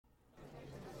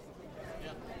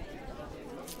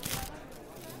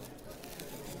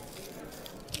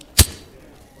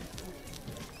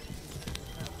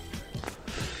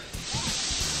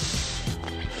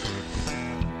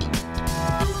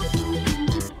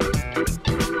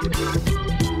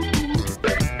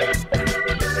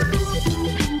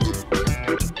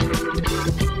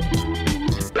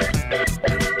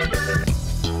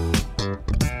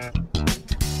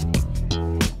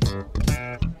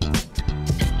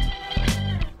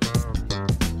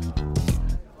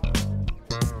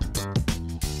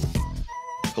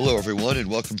Hello, everyone, and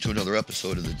welcome to another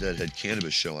episode of the Deadhead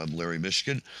Cannabis Show. I'm Larry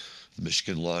Mishkin, the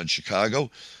Michigan Law in Chicago,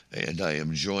 and I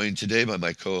am joined today by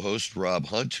my co-host, Rob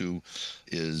Hunt, who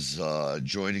is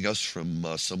joining us from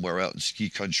somewhere out in ski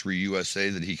country, USA,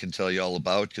 that he can tell you all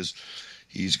about because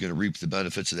he's going to reap the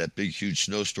benefits of that big, huge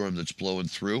snowstorm that's blowing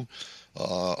through.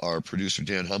 Our producer,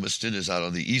 Dan Humiston, is out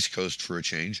on the East Coast for a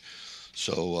change,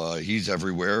 so he's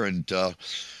everywhere, and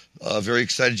very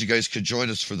excited you guys could join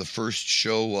us for the first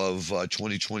show of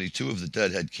 2022 of the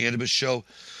Deadhead Cannabis Show.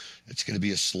 It's going to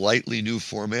be a slightly new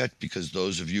format because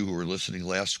those of you who were listening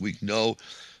last week know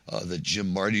that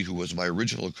Jim Marty, who was my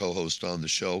original co-host on the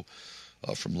show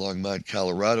from Longmont,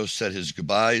 Colorado, said his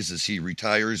goodbyes as he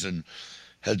retires and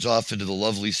heads off into the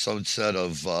lovely sunset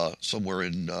of somewhere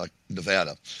in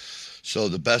Nevada. So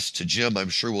the best to Jim. I'm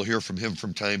sure we'll hear from him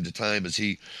from time to time as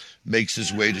he makes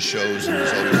his way to shows and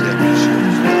is always happy to share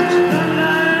his thoughts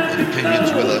and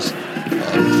opinions with us.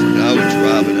 For now, it's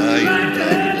Rob and I, and we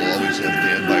will always have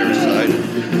Dan by our side.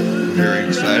 We're very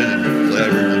excited and glad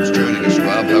everyone's joining us.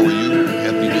 Rob, how are you?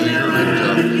 Happy New Year,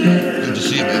 and good to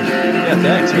see you, man. Yeah,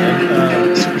 thanks,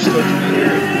 man. Super stoked to be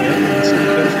here. It's ski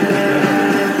country right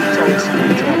now. It's always ski.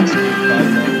 It's always ski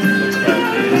 5 months, the next 5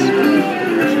 days,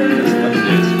 actually the next 11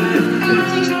 days. And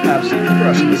it's just absolutely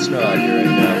crushing the snow out here right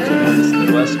now. So I know this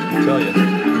Midwest can tell you,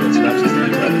 it's not just the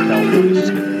entire California, it's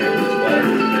just getting hammered as well.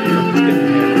 Europe is getting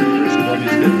hammered, British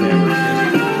Columbia's getting hammered. It's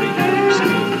been a great year for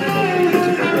skiing. Hopefully it goes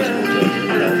up our reservoir here in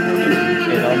California.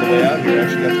 And on the way out here, I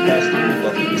actually got to pass through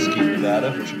lovely Mesquite, Nevada,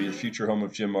 which will be the future home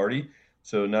of Jim Marty.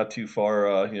 So not too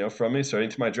far, from me. So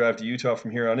anytime I drive to Utah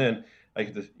from here on in, I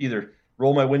get to either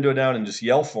roll my window down and just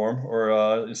yell for him,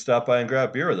 or stop by and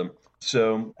grab beer with him.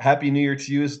 So happy New Year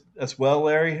to you as well,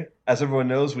 Larry. As everyone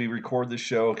knows, we record this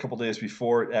show a couple days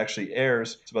before it actually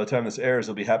airs. So by the time this airs,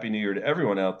 it'll be Happy New Year to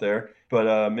everyone out there.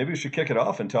 But maybe we should kick it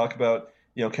off and talk about,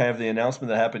 kind of the announcement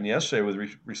that happened yesterday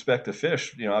with respect to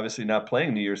Phish. Obviously not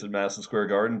playing New Year's at Madison Square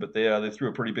Garden, but they threw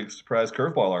a pretty big surprise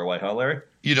curveball our way, huh, Larry?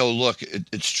 Look,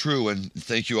 it's true, and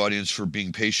thank you, audience, for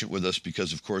being patient with us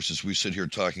because, of course, as we sit here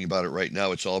talking about it right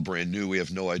now, it's all brand new. We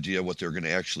have no idea what they're going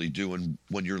to actually do, and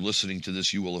when you're listening to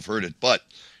this, you will have heard it. But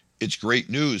it's great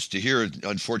news to hear.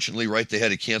 Unfortunately, right, they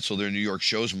had to cancel their New York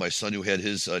shows. My son, who had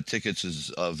his tickets,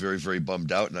 is very, very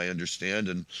bummed out, and I understand.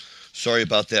 And sorry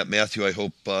about that, Matthew. I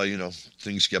hope,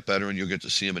 things get better and you'll get to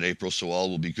see him in April, so all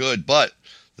will be good. But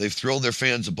they've thrown their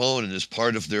fans a bone, and as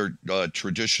part of their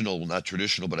traditional, well, not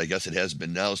traditional, but I guess it has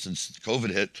been now since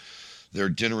COVID hit, their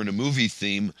dinner and a movie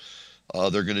theme,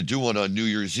 they're going to do one on New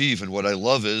Year's Eve. And what I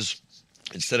love is,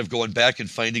 instead of going back and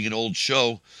finding an old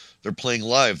show, they're playing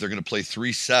live. They're going to play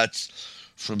 3 sets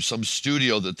from some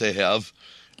studio that they have,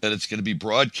 and it's going to be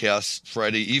broadcast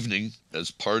Friday evening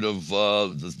as part of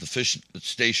the Phish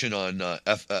station on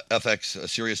FX,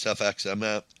 Sirius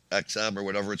FX XM or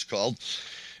whatever it's called.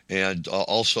 And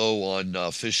also on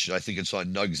Phish, I think it's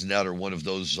on Nugsnet or one of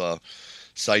those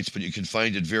sites, but you can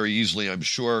find it very easily, I'm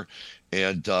sure.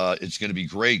 And it's going to be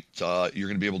great. You're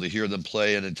going to be able to hear them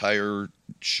play an entire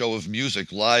show of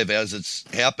music live as it's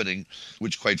happening,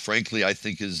 which quite frankly I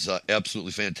think is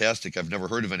absolutely fantastic. I've never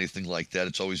heard of anything like that.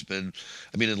 It's always been,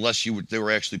 unless they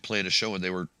were actually playing a show and they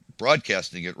were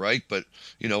broadcasting it, right? But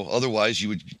otherwise you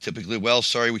would typically, well,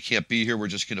 sorry, we can't be here. We're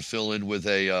just going to fill in with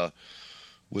a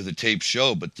taped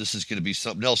show. But this is going to be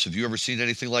something else. Have you ever seen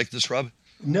anything like this, Rob?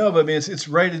 No, but it's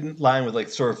right in line with like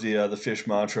sort of the Phish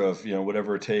mantra of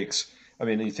whatever it takes.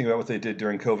 You think about what they did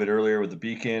during COVID earlier with the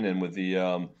Beacon and with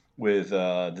the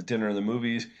dinner and the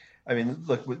movies.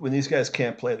 Look, when these guys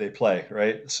can't play, they play,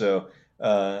 right? So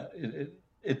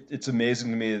it's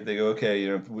amazing to me that they go,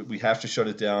 okay, we have to shut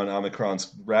it down.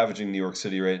 Omicron's ravaging New York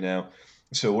City right now.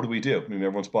 So what do we do?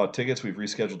 Everyone's bought tickets. We've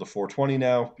rescheduled to 420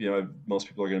 now. Most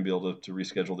people are going to be able to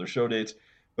reschedule their show dates.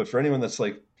 But for anyone that's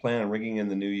like planning on ringing in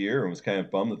the new year and was kind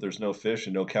of bummed that there's no Phish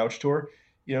and no couch tour,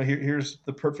 here's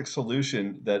the perfect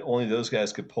solution that only those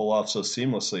guys could pull off so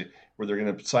seamlessly, where they're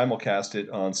going to simulcast it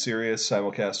on Sirius,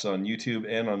 simulcast on YouTube,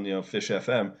 and on Phish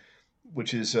FM,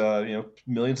 which is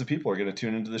millions of people are going to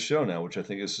tune into the show now, which I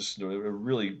think is just a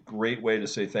really great way to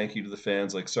say thank you to the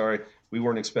fans. Like, sorry, we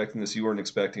weren't expecting this, you weren't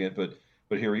expecting it, but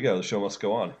here we go. The show must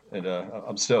go on, and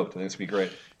I'm stoked. I think it's gonna be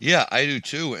great. Yeah, I do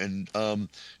too. And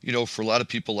for a lot of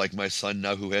people like my son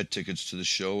now who had tickets to the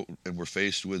show and were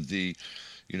faced with the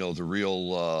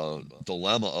real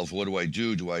dilemma of what do I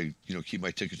do? Do I keep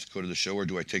my tickets to go to the show, or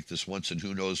do I take this once and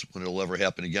who knows when it'll ever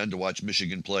happen again to watch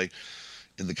Michigan play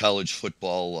in the college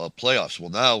football playoffs? Well,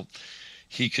 now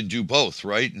he can do both,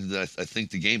 right? And I think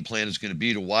the game plan is going to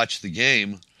be to watch the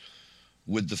game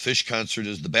with the Phish concert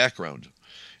as the background.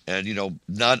 And,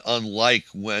 not unlike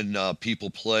when people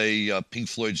play Pink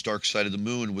Floyd's Dark Side of the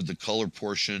Moon with the color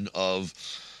portion of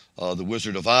The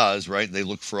Wizard of Oz, right? And they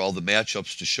look for all the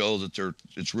matchups to show that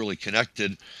it's really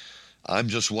connected. I'm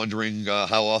just wondering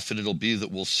how often it'll be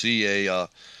that we'll see a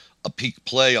peak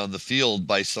play on the field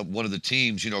by one of the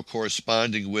teams,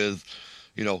 corresponding with,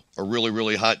 a really,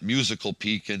 really hot musical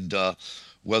peak, and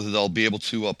whether they'll be able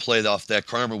to play off that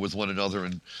karma with one another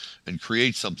and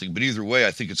create something. But either way,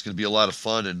 I think it's going to be a lot of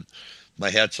fun, and my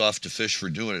hat's off to Fish for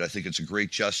doing it. I think it's a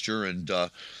great gesture, and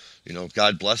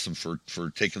God bless them for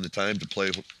taking the time to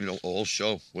play, a whole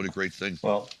show. What a great thing.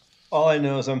 Well, all I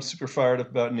know is I'm super fired up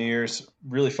about New Year's.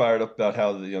 Really fired up about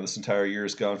how this entire year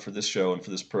has gone for this show and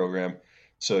for this program.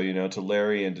 So to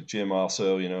Larry and to Jim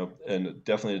also, and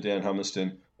definitely to Dan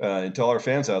Humiston, and to all our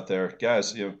fans out there,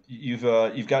 guys, you've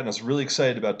gotten us really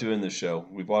excited about doing this show.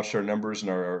 We've watched our numbers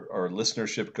and our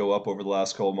listenership go up over the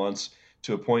last couple of months,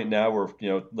 to a point now where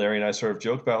Larry and I sort of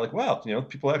joke about, like, wow,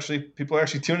 people are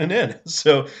actually tuning in.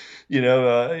 So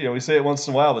we say it once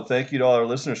in a while, but thank you to all our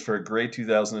listeners for a great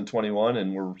 2021,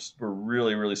 and we're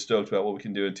really, really stoked about what we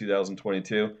can do in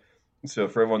 2022. So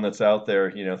for everyone that's out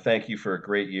there, thank you for a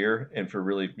great year and for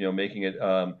really making it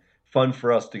fun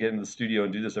for us to get into the studio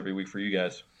and do this every week for you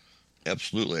guys.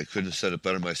 Absolutely, I couldn't have said it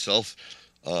better myself.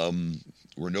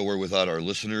 We're nowhere without our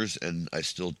listeners, and I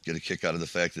still get a kick out of the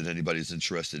fact that anybody's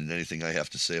interested in anything I have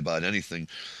to say about anything.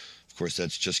 Of course,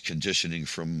 that's just conditioning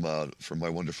from my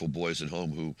wonderful boys at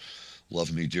home who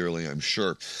love me dearly, I'm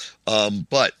sure.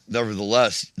 But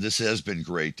nevertheless, this has been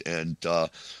great. And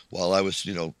while I was,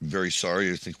 very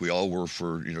sorry, I think we all were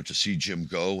for, to see Jim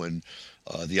go, and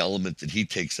the element that he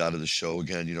takes out of the show.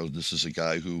 Again, this is a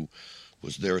guy who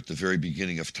was there at the very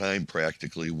beginning of time,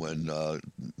 practically, when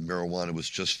marijuana was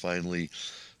just finally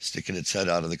sticking its head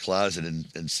out of the closet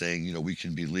and saying, we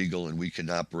can be legal and we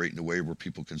can operate in a way where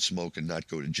people can smoke and not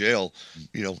go to jail.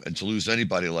 And to lose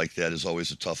anybody like that is always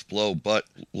a tough blow. But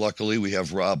luckily, we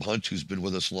have Rob Hunt, who's been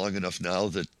with us long enough now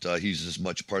that he's as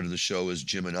much part of the show as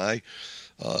Jim and I.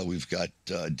 We've got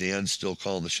Dan still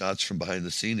calling the shots from behind the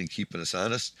scene and keeping us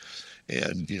honest.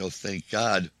 And, thank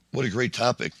God. What a great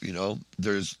topic.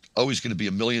 There's always going to be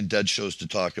a million dead shows to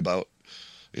talk about.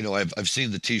 I've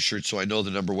seen the T-shirt, so I know the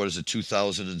number. What is it,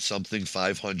 2,000 and something,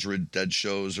 500 dead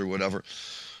shows or whatever.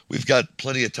 We've got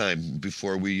plenty of time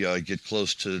before we get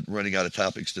close to running out of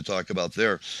topics to talk about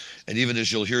there. And even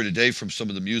as you'll hear today from some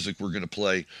of the music we're going to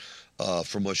play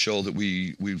from a show that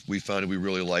we found we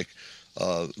really like,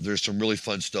 there's some really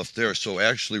fun stuff there. So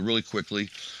actually, really quickly,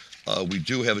 we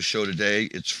do have a show today.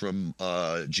 It's from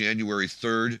January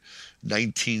 3rd,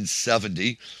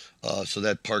 1970. So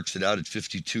that parks it out at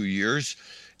 52 years.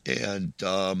 And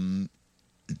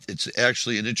it's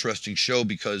actually an interesting show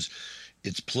because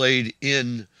it's played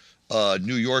in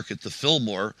New York at the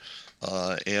Fillmore.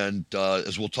 And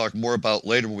as we'll talk more about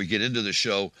later when we get into the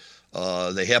show,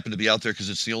 they happen to be out there because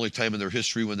it's the only time in their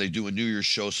history when they do a New Year's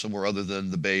show somewhere other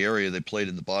than the Bay Area. They played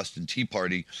in the Boston Tea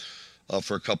Party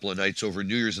for a couple of nights over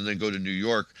New Year's and then go to New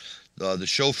York. The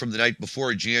show from the night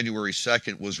before, January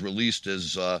 2nd, was released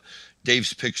as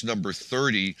Dave's Picks number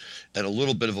 30, and a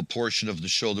little bit of a portion of the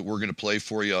show that we're going to play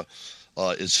for you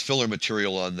is filler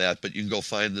material on that, but you can go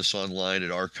find this online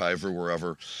at Archive or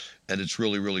wherever, and it's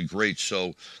really, really great.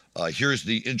 So here's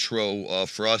the intro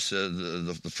for us,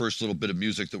 the first little bit of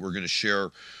music that we're going to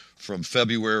share from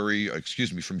January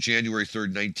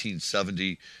 3rd,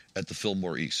 1970 at the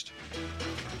Fillmore East.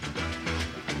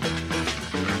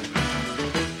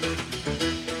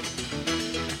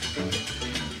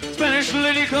 Spanish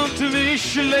lady come to me,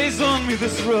 she lays on me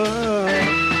this rug.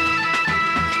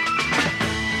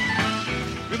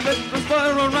 We let the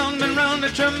fire round and round,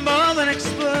 and tremble and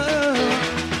explode.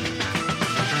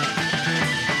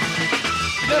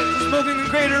 Left the smoking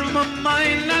crater of my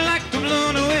mind, I like to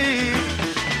blown away.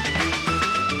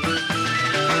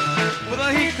 Well,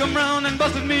 the heat come round and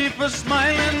busted me for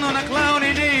smiling on a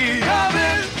cloudy day.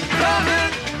 Coming,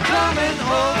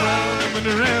 all round,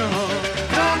 coming around.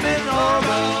 Coming all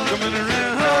round, coming around.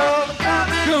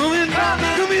 Coming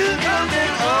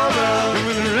all round,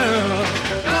 coming around.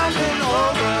 Coming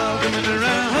all round, coming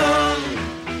around.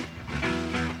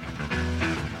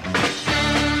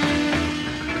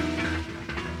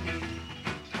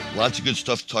 Lots of good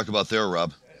stuff to talk about there,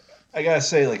 Rob. I gotta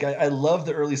say, I love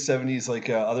the early 70s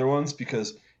other ones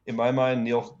because in my mind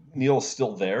Neil's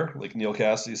still there. Neil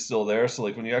Cassidy's still there. So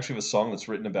when you actually have a song that's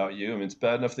written about you, I mean, it's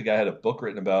bad enough the guy had a book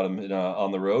written about him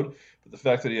on the road, but the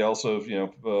fact that he also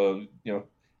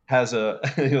has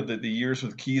the years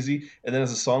with Kesey and then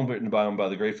has a song written about him by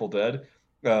the Grateful Dead.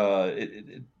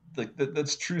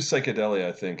 That's true psychedelia,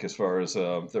 I think, as far as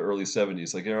the early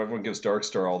 70s. Everyone gives Dark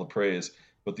Star all the praise,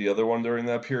 but the other one during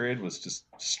that period was just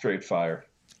straight fire.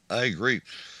 I agree.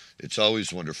 It's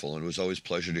always wonderful, and it was always a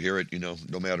pleasure to hear it,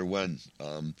 no matter when.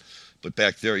 But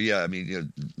back there, yeah, I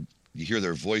mean, you hear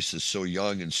their voices so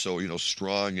young and so,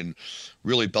 strong and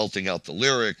really belting out the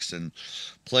lyrics and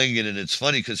playing it. And it's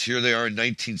funny because here they are in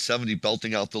 1970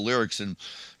 belting out the lyrics. And,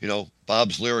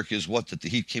 Bob's lyric is what? That the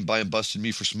heat came by and busted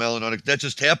me for smiling on it. That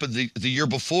just happened the year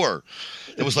before.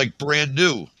 It was like brand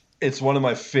new. It's one of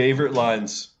my favorite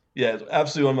lines. Yeah, it's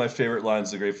absolutely one of my favorite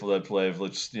lines the Grateful Dead play.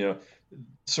 Which,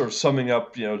 sort of summing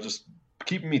up, just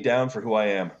keeping me down for who I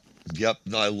am. Yep.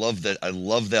 No, I love that. I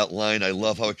love that line. I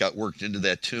love how it got worked into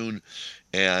that tune.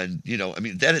 And, I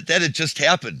mean, that had just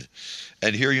happened.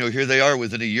 And here they are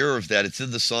within a year of that. It's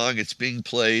in the song, it's being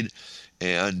played,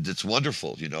 and it's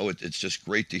wonderful. It's just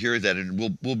great to hear that.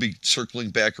 And we'll be circling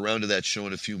back around to that show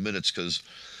in a few minutes because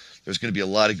there's going to be a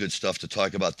lot of good stuff to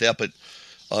talk about that. But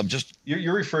just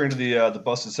you're referring to the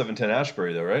busted 710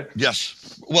 Ashbury, though, right?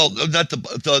 yes. Well, not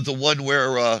the one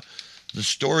where the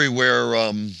story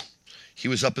where he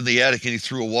was up in the attic and he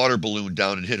threw a water balloon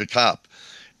down and hit a cop.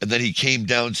 And then he came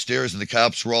downstairs and the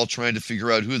cops were all trying to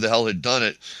figure out who the hell had done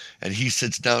it. And he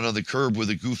sits down on the curb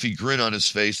with a goofy grin on his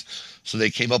face. So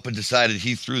they came up and decided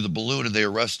he threw the balloon and they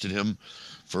arrested him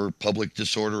for public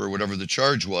disorder or whatever the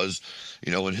charge was.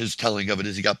 And his telling of it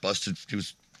is he got busted. He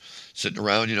was sitting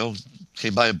around,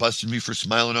 came by and busted me for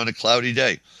smiling on a cloudy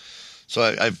day.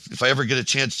 So if I ever get a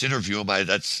chance to interview him,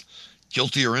 that's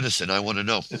guilty or innocent. I want to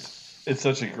know. It's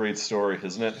such a great story,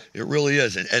 isn't it? It really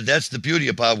is. And that's the beauty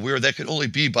of Bob Weir. That could only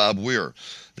be Bob Weir.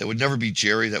 That would never be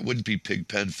Jerry. That wouldn't be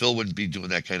Pigpen. Phil wouldn't be doing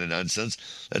that kind of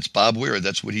nonsense. That's Bob Weir.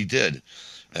 That's what he did.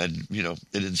 And,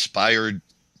 it inspired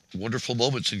wonderful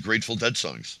moments in Grateful Dead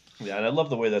songs. Yeah, and I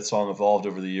love the way that song evolved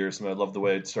over the years. And I love the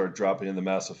way it started dropping in the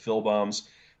massive fill bombs.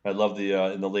 I love the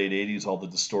in the late 80s, all the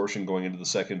distortion going into the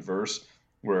second verse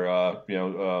where,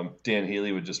 Dan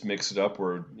Healy would just mix it up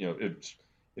where,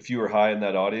 if you were high in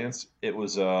that audience, it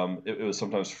was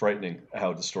sometimes frightening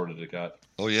how distorted it got.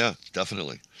 Oh yeah,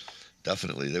 definitely.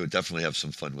 They would definitely have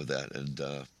some fun with that.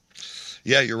 And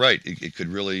yeah, you're right. It could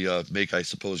really make, I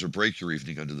suppose, or break your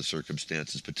evening under the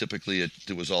circumstances. But typically,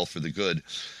 it was all for the good.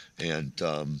 And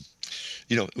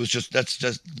it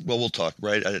was we'll talk,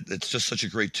 right? It's just such a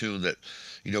great tune that,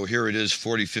 here it is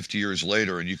 40, 50 years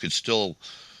later, and you could still,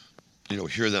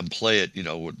 hear them play it,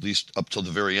 at least up till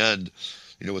the very end.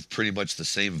 With pretty much the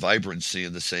same vibrancy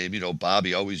and the same,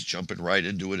 Bobby always jumping right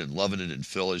into it and loving it, and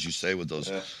Phil, as you say, with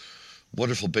those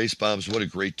wonderful bass bombs. What a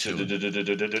great tune! Yep.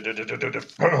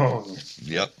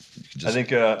 I think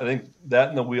that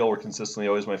and the wheel were consistently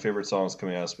always my favorite songs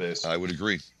coming out of space. I would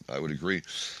agree.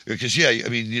 Because I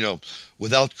mean,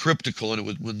 without Cryptical, and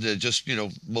when they just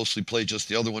mostly played just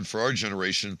the other one for our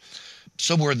generation.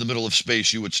 Somewhere in the middle of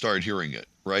space, you would start hearing it,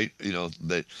 right?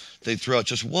 They threw out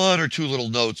just one or two little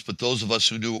notes, but those of us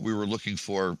who knew what we were looking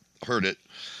for heard it.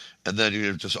 And then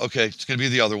you're just, okay, it's going to be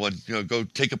the other one. Go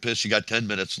take a piss. You got 10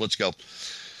 minutes. Let's go.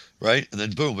 Right? And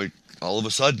then boom, all of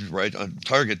a sudden, right, on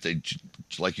target, they,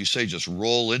 like you say, just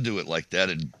roll into it like that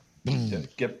and boom.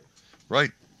 Yeah,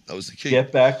 right. That was the key.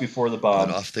 Get back before the bomb.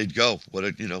 And off they'd go. What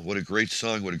a great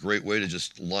song. What a great way to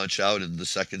just launch out in the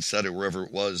second set or wherever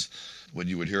it was when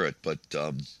you would hear it. But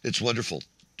it's wonderful.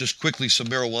 Just quickly, some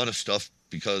marijuana stuff,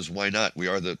 because why not? We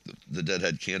are the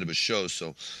Deadhead Cannabis Show,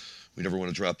 so we never want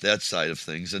to drop that side of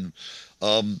things. And,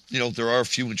 there are a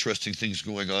few interesting things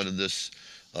going on in this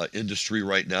industry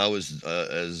right now, as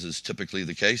is typically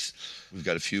the case. We've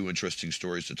got a few interesting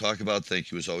stories to talk about.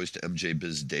 Thank you, as always, to MJ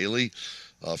Biz Daily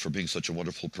for being such a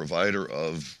wonderful provider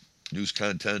of news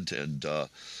content. And I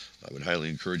would highly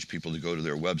encourage people to go to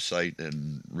their website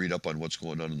and read up on what's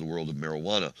going on in the world of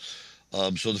marijuana.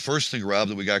 So the first thing, Rob,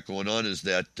 that we got going on is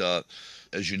that,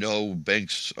 as you know,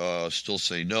 banks still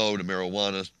say no to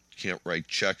marijuana. Can't write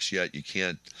checks yet. You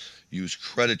can't use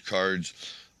credit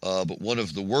cards. But one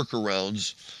of the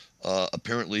workarounds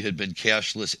apparently had been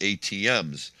cashless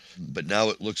ATMs. But now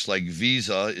it looks like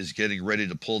Visa is getting ready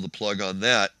to pull the plug on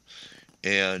that,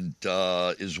 and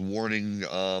is warning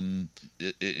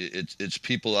it's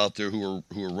people out there who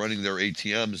are running their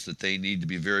ATMs that they need to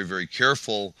be very, very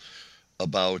careful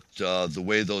about the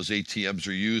way those ATMs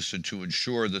are used, and to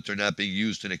ensure that they're not being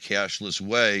used in a cashless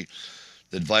way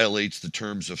that violates the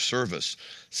terms of service.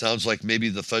 Sounds like maybe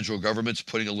the federal government's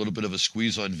putting a little bit of a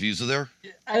squeeze on Visa there?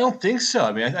 I don't think so.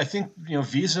 I mean, I think,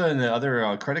 Visa and the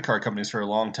other credit card companies for a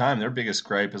long time, their biggest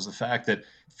gripe is the fact that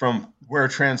from where a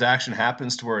transaction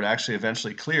happens to where it actually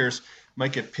eventually clears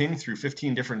might get pinged through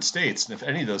 15 different states. And if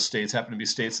any of those states happen to be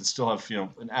states that still have,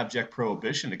 an abject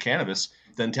prohibition to cannabis,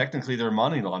 then technically they're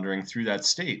money laundering through that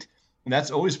state. And that's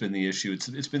always been the issue.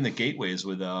 It's been the gateways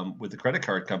with the credit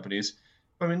card companies.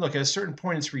 I mean, look, at a certain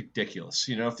point, it's ridiculous.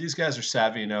 If these guys are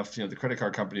savvy enough, the credit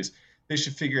card companies, they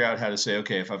should figure out how to say,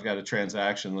 okay, if I've got a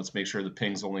transaction, let's make sure the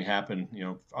pings only happen,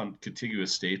 on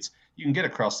contiguous states. You can get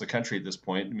across the country at this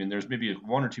point. I mean, there's maybe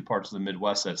one or two parts of the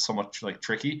Midwest that's somewhat like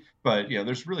tricky, but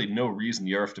there's really no reason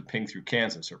you have to ping through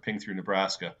Kansas or ping through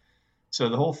Nebraska. So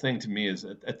the whole thing to me is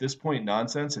at this point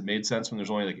nonsense. It made sense when there's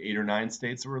only like 8 or 9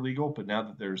 states that were legal, but now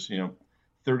that there's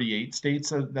 38 states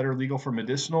that are legal for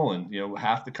medicinal, and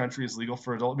half the country is legal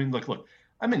for adult. I mean, look,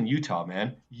 I'm in Utah,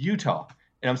 man, Utah,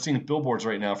 and I'm seeing billboards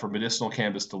right now for medicinal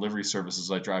cannabis delivery services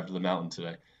as I drive to the mountain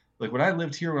today. Like when I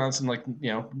lived here when I was in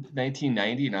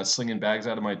 1990 and I was slinging bags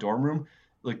out of my dorm room,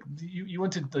 like you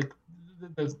went to like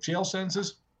the jail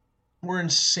sentences were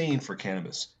insane for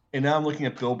cannabis. And now I'm looking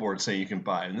at billboards saying you can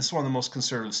buy it. And this is one of the most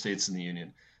conservative states in the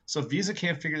union. So if Visa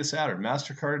can't figure this out, or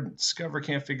MasterCard and Discover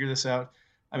can't figure this out,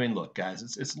 I mean, look,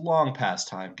 guys, it's long past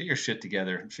time. Get your shit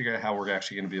together and figure out how we're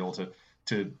actually going to be able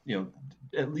to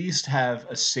at least have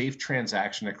a safe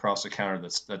transaction across the counter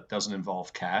that doesn't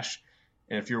involve cash.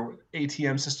 And if your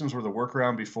ATM systems were the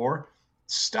workaround before,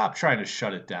 stop trying to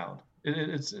shut it down.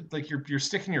 It's like you're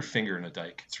sticking your finger in a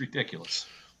dike. It's ridiculous.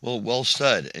 Well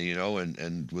said,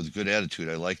 and with good attitude.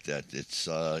 I like that. It's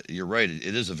you're right.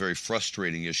 It is a very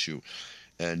frustrating issue,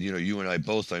 and you and I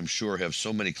both, I'm sure, have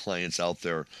so many clients out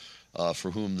there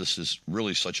for whom this is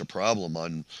really such a problem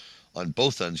on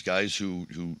both ends. Guys who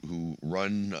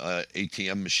run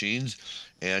ATM machines,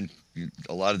 and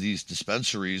a lot of these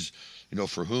dispensaries,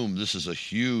 for whom this is a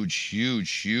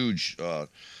huge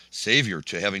savior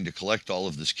to having to collect all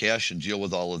of this cash and deal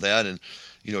with all of that, and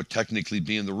technically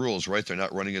being the rules, right? They're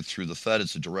not running it through the Fed.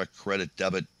 It's a direct credit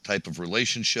debit type of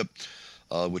relationship,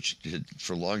 which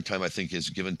for a long time I think has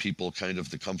given people kind of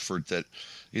the comfort that,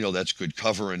 that's good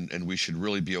cover and we should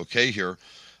really be okay here.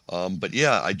 But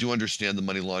yeah, I do understand the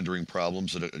money laundering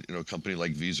problems that a company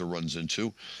like Visa runs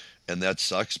into, and that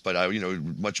sucks. But I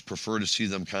would much prefer to see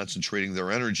them concentrating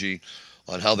their energy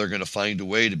on how they're going to find a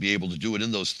way to be able to do it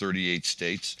in those 38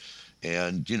 states,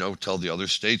 and tell the other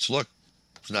states, look,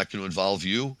 it's not going to involve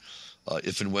you.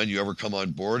 If and when you ever come on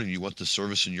board and you want the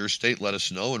service in your state, let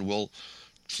us know, and we'll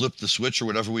flip the switch or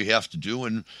whatever we have to do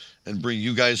and bring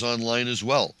you guys online as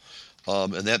well.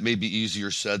 And that may be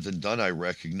easier said than done, I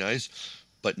recognize.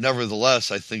 But nevertheless,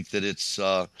 I think that it's,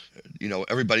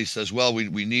 everybody says, well,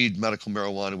 we need medical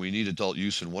marijuana, we need adult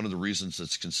use. And one of the reasons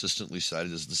that's consistently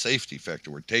cited is the safety factor.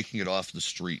 We're taking it off the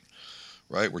street,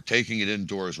 right? We're taking it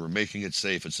indoors. We're making it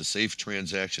safe. It's a safe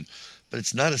transaction. But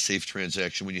it's not a safe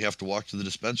transaction when you have to walk to the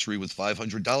dispensary with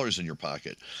 $500 in your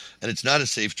pocket. And it's not a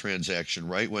safe transaction,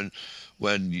 right?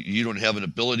 When you don't have an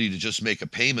ability to just make a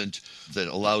payment that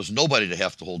allows nobody to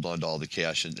have to hold on to all the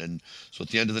cash. And so at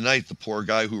the end of the night, the poor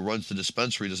guy who runs the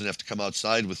dispensary doesn't have to come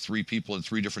outside with 3 people in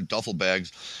 3 different duffel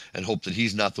bags and hope that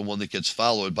he's not the one that gets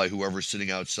followed by whoever's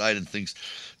sitting outside and thinks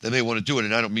they may want to do it.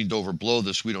 And I don't mean to overblow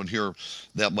this. We don't hear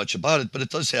that much about it, but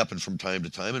it does happen from time to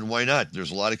time. And why not?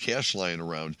 There's a lot of cash lying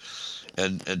around.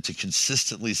 And to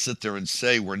consistently sit there and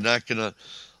say we're not going to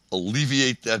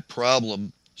alleviate that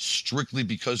problem strictly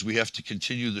because we have to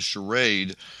continue the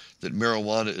charade that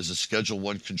marijuana is a Schedule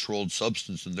I controlled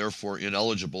substance and therefore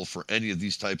ineligible for any of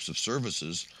these types of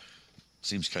services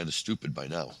seems kind of stupid by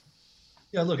now.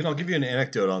 Yeah, look, and I'll give you an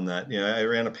anecdote on that. I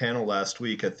ran a panel last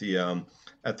week at the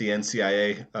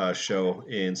NCIA show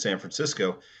in San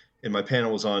Francisco. And my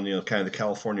panel was on, kind of the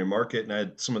California market, and I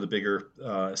had some of the bigger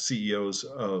CEOs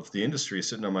of the industry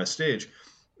sitting on my stage.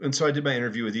 And so I did my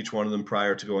interview with each one of them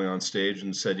prior to going on stage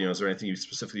and said, is there anything you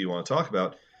specifically want to talk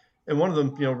about? And one of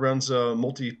them, runs a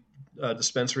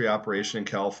multi-dispensary operation in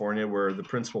California where the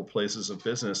principal places of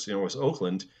business, was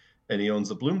Oakland, and he owns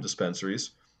the Bloom dispensaries.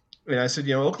 And I said,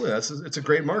 Oakland, it's a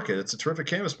great market. It's a terrific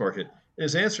cannabis market. And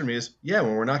his answer to me is, yeah,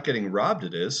 when we're not getting robbed,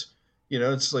 it is.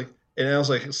 It's like, and I was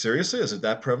like, seriously, is it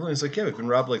that prevalent? He's like, yeah, we've been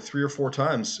robbed like 3 or 4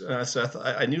 times. And I said,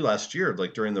 I knew last year,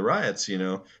 like during the riots, you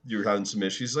were having some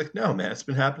issues. He's like, no, man, it's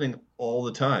been happening all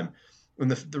the time.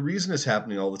 And the reason it's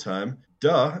happening all the time,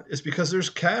 is because there's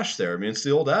cash there. I mean, it's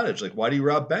the old adage, like, why do you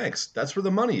rob banks? That's where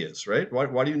the money is, right?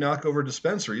 Why do you knock over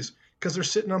dispensaries? Because they're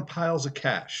sitting on piles of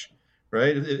cash,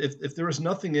 right? If there was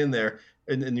nothing in there,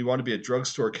 and you want to be a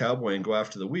drugstore cowboy and go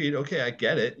after the weed, okay, I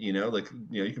get it. You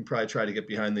can probably try to get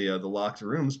behind the locked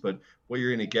rooms, but what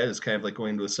you're going to get is kind of like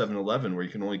going to a 7-Eleven where you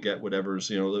can only get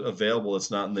whatever's available.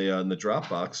 It's not in the drop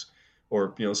box,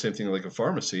 or same thing like a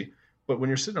pharmacy. But when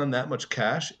you're sitting on that much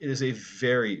cash, it is a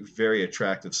very, very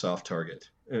attractive soft target.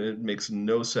 And it makes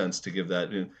no sense to give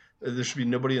that There should be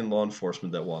nobody in law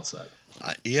enforcement that wants that.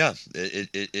 Yeah,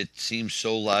 it seems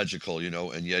so logical,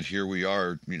 and yet here we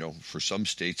are, for some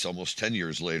states almost 10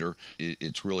 years later.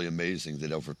 It's really amazing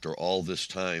that after all this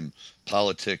time,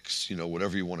 politics,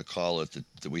 whatever you want to call it,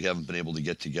 that we haven't been able to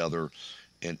get together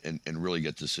and really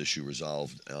get this issue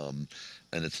resolved. And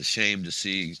it's a shame to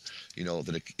see,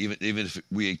 that even if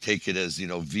we take it as,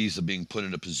 Visa being put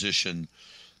in a position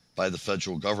by the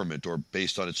federal government or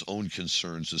based on its own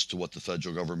concerns as to what the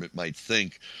federal government might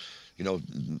think, you know,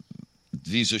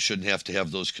 Visa shouldn't have to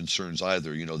have those concerns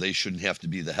either. They shouldn't have to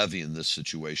be the heavy in this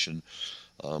situation.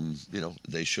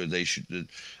 They should.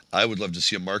 I would love to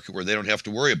see a market where they don't have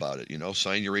to worry about it.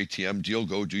 Sign your ATM deal,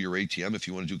 go do your ATM. If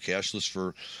you want to do cashless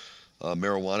for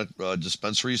marijuana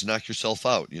dispensaries, knock yourself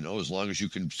out. As long as you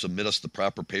can submit us the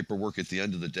proper paperwork at the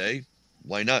end of the day,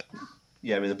 why not?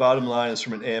 Yeah, I mean, the bottom line is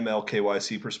from an AML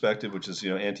KYC perspective, which is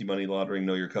anti-money laundering,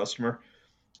 know your customer.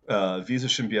 Visa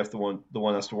shouldn't be the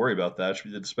one has to worry about that. It should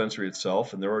be the dispensary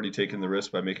itself, and they're already taking the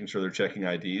risk by making sure they're checking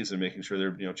IDs and making sure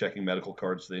they're checking medical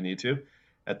cards if they need to.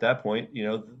 At that point,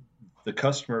 the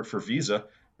customer for Visa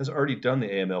has already done the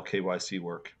AML KYC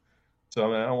work.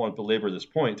 So I don't want to belabor this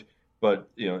point, but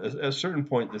at a certain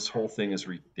point, this whole thing is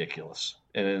ridiculous,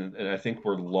 and I think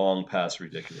we're long past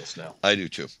ridiculous now. I do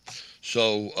too.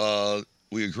 So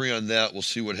we agree on that. We'll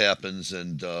see what happens,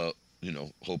 and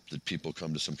hope that people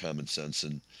come to some common sense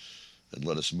and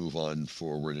let us move on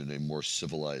forward in a more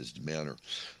civilized manner.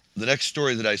 The next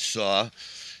story that I saw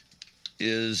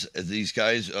is this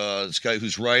guy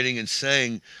who's writing and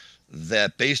saying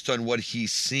that based on what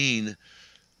he's seen,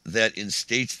 that in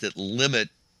states that limit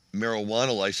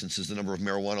marijuana licenses, the number of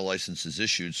marijuana licenses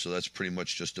issued, so that's pretty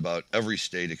much just about every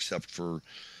state except for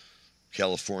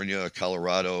California,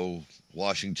 Colorado,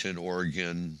 Washington,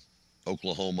 Oregon,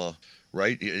 Oklahoma,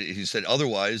 right? He said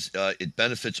otherwise, it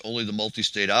benefits only the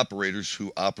multi-state operators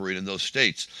who operate in those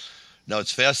states. Now,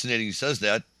 it's fascinating he says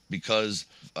that because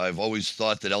I've always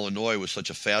thought that Illinois was such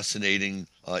a fascinating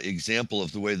example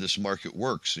of the way this market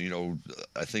works.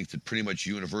 I think that pretty much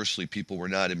universally people were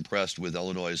not impressed with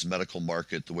Illinois' medical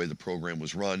market, the way the program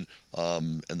was run,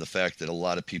 and the fact that a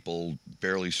lot of people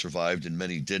barely survived and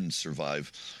many didn't survive.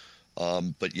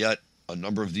 But yet, a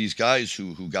number of these guys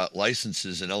who got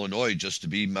licenses in Illinois just to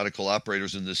be medical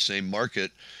operators in this same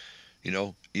market,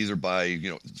 either by,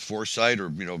 foresight or,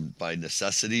 by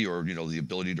necessity or, the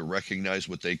ability to recognize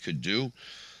what they could do,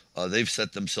 they've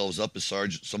set themselves up as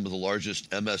some of the largest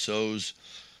MSOs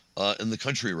in the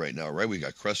country right now, right? We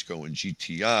got Cresco and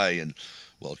GTI and,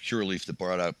 Curaleaf that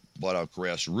bought out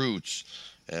Grassroots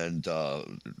and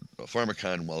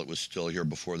Pharmacon while it was still here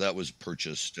before that was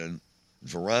purchased, and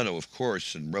Verano, of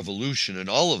course, and Revolution, and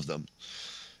all of them.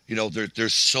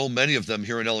 There's so many of them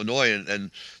here in Illinois, and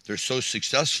they're so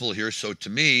successful here. So to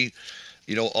me,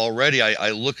 already I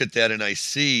look at that and I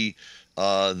see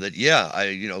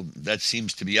that, that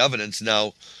seems to be evidence.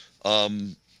 Now,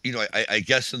 I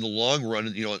guess in the long run,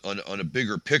 on a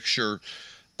bigger picture,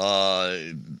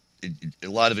 a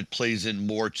lot of it plays in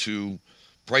more to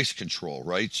price control,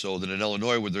 right? So that in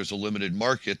Illinois, where there's a limited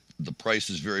market, the price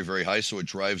is very, very high. So it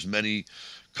drives many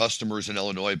customers in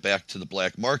Illinois back to the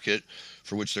black market,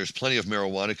 for which there's plenty of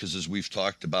marijuana, because as we've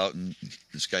talked about, and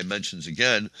this guy mentions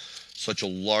again, such a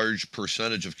large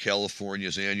percentage of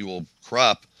California's annual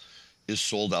crop is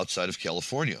sold outside of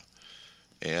California.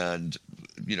 And,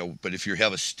 but if you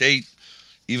have a state,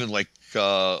 even like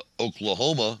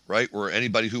Oklahoma, right, where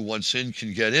anybody who wants in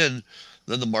can get in,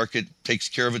 then the market takes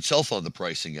care of itself on the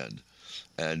pricing end.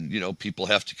 And, people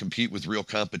have to compete with real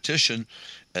competition.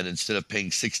 And instead of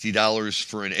paying $60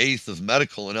 for an eighth of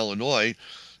medical in Illinois,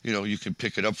 you can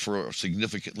pick it up for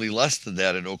significantly less than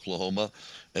that in Oklahoma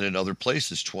and in other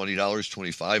places, $20,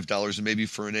 $25 maybe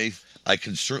for an eighth. I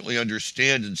can certainly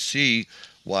understand and see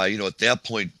why, at that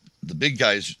point, the big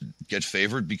guys get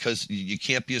favored, because you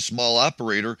can't be a small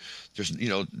operator.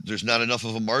 There's not enough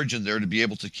of a margin there to be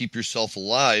able to keep yourself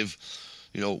alive,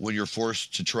 when you're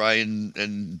forced to try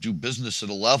and do business at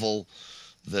a level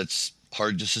that's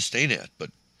hard to sustain at. But,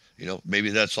 maybe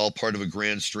that's all part of a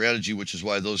grand strategy, which is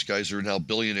why those guys are now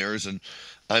billionaires and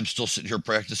I'm still sitting here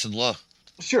practicing law.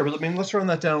 Sure, but let's run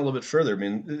that down a little bit further.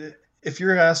 If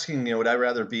you're asking, would I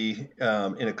rather be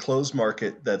in a closed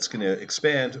market that's going to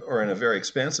expand or in a very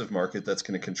expansive market that's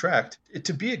going to contract?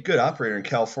 To be a good operator in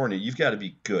California, you've got to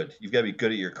be good. You've got to be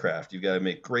good at your craft. You've got to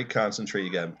make great concentrate.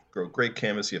 You got to grow great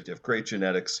cannabis. You have to have great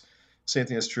genetics. Same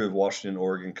thing is true of Washington,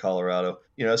 Oregon, Colorado.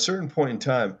 At a certain point in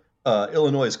time,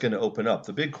 Illinois is going to open up.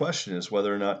 The big question is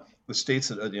whether or not the states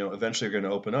that eventually are going to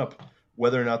open up,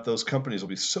 whether or not those companies will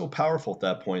be so powerful at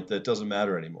that point that it doesn't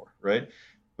matter anymore, right?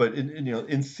 But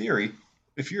in theory,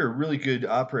 if you're a really good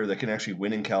operator that can actually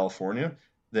win in California,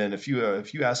 then if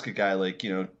you ask a guy like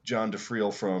John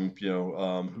DeFriel from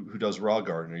who does Raw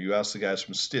Garden, or you ask the guys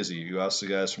from Stizzy, you ask the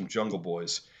guys from Jungle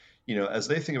Boys, as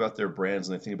they think about their brands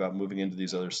and they think about moving into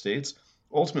these other states,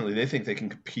 ultimately they think they can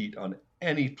compete on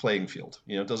any playing field.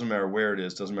 It doesn't matter where it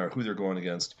is, doesn't matter who they're going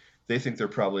against. They think they're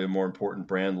probably a more important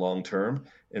brand long term.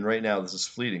 And right now, this is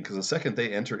fleeting because the second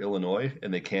they enter Illinois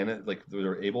and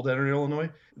they're able to enter Illinois,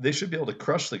 they should be able to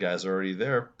crush the guys already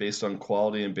there based on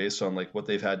quality and based on like what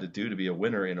they've had to do to be a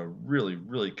winner in a really,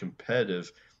 really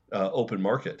competitive open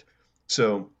market.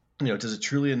 So, does it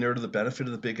truly inure to the benefit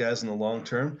of the big guys in the long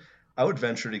term? I would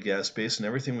venture to guess, based on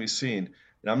everything we've seen,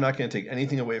 and I'm not going to take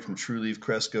anything away from Trulieve,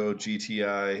 Cresco,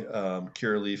 GTI,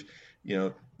 Curaleaf.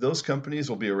 Those companies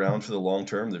will be around for the long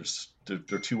term.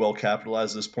 They're too well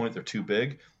capitalized at this point. They're too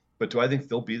big. But do I think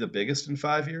they'll be the biggest in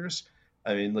 5 years?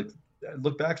 I mean,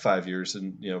 look back 5 years,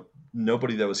 and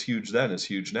nobody that was huge then is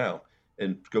huge now.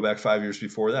 And go back 5 years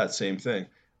before that, same thing.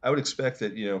 I would expect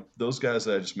that those guys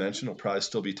that I just mentioned will probably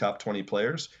still be top 20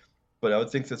 players. But I would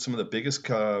think that some of the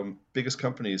biggest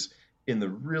companies in the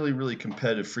really, really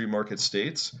competitive free market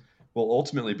states will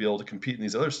ultimately be able to compete in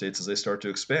these other states as they start to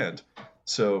expand.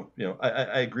 So,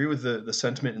 I agree with the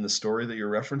sentiment in the story that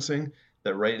you're referencing,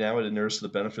 that right now it inures to the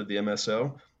benefit of the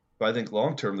MSO. But I think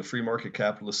long term, the free market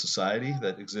capitalist society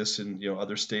that exists in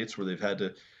other states where they've had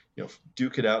to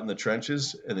duke it out in the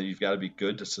trenches, and that you've got to be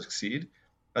good to succeed.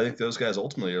 I think those guys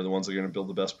ultimately are the ones that are going to build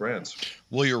the best brands.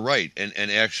 Well, you're right.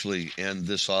 And actually, and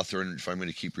this author, and if I'm going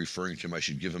to keep referring to him, I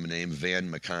should give him a name, Van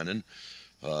McConnon,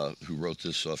 who wrote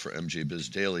this for MJ Biz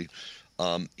Daily.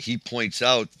 He points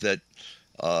out that,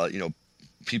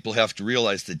 people have to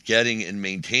realize that getting and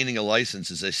maintaining a license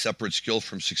is a separate skill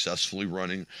from successfully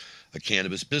running a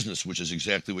cannabis business, which is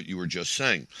exactly what you were just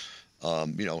saying.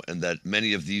 And that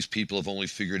many of these people have only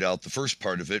figured out the first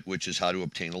part of it, which is how to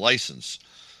obtain a license.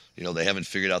 They haven't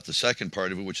figured out the second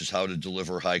part of it, which is how to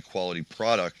deliver high quality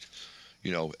product,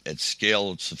 at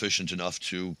scale sufficient enough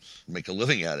to make a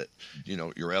living at it.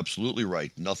 You're absolutely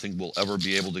right. Nothing will ever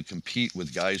be able to compete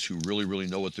with guys who really, really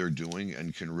know what they're doing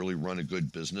and can really run a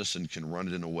good business and can run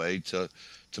it in a way to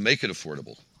make it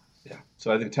affordable. Yeah.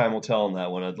 So I think time will tell on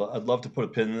that one. I'd love to put a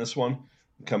pin in this one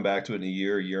and come back to it in a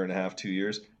year and a half, 2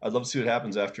 years. I'd love to see what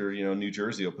happens after, New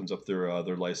Jersey opens up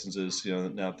their licenses,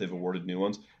 now that they've awarded new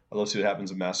ones. I'd love to see what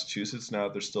happens in Massachusetts now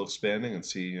that they're still expanding, and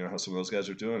see how some of those guys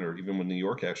are doing, or even when New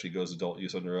York actually goes adult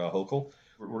use under Hochul.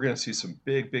 We're going to see some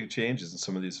big changes in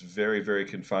some of these very, very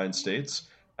confined states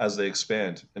as they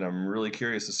expand. And I'm really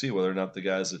curious to see whether or not the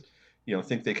guys that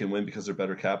think they can win because they're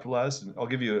better capitalized. And I'll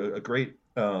give you a great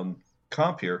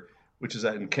comp here, which is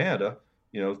that in Canada,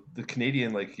 the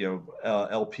Canadian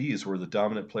LPs were the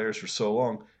dominant players for so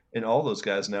long. And all those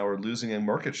guys now are losing in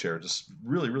market share just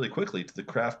really, really quickly to the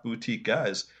craft boutique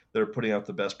guys that are putting out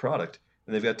the best product.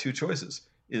 And they've got two choices.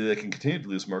 Either they can continue to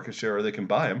lose market share, or they can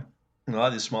buy them. And a lot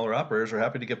of these smaller operators are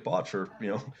happy to get bought for,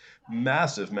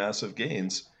 massive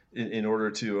gains in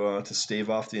order to stave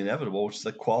off the inevitable, which is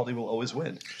that quality will always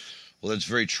win. Well, that's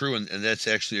very true. And that's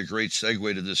actually a great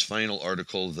segue to this final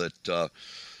article that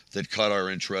caught our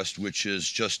interest, which is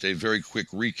just a very quick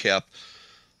recap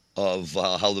of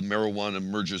how the marijuana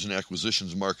mergers and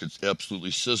acquisitions market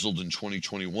absolutely sizzled in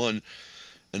 2021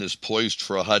 and is poised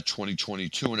for a hot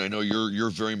 2022. And I know you're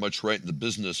very much right in the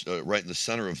business, right in the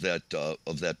center of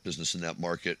that business in that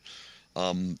market.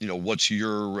 What's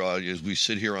your as we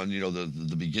sit here on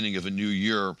the beginning of a new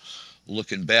year,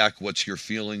 looking back, what's your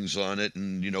feelings on it?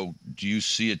 And, do you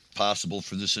see it possible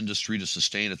for this industry to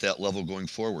sustain at that level going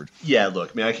forward? Yeah,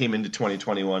 look, I came into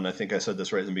 2021. I think I said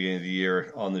this right in the beginning of the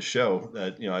year on the show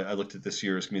that, I looked at this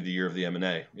year as going to be the year of the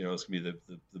M&A. It's going to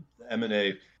be the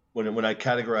M&A. When I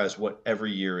categorize what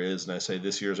every year is, and I say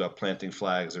this year is about planting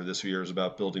flags, or this year is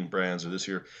about building brands, or this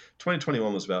year,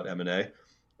 2021 was about M&A.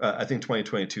 I think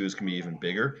 2022 is going to be even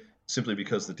bigger, simply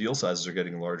because the deal sizes are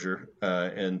getting larger,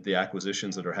 and the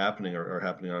acquisitions that are happening are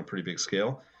happening on a pretty big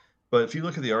scale. But if you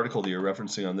look at the article that you're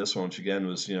referencing on this one, which again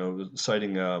was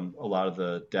citing a lot of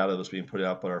the data that's being put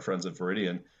out by our friends at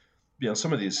Viridian,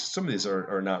 some of these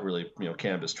are not really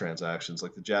cannabis transactions.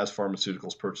 Like the Jazz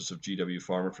Pharmaceuticals purchase of GW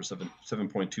Pharma for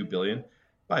 $7.2 billion,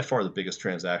 by far the biggest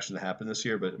transaction that happened this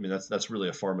year. But that's really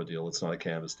a pharma deal. It's not a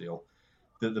cannabis deal.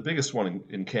 The biggest one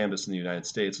in cannabis in the United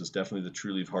States is definitely the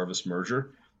Trulieve Harvest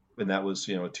merger. And that was,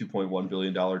 a $2.1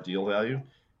 billion deal value.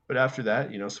 But after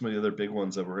that, some of the other big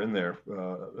ones that were in there,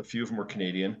 a few of them were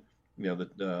Canadian.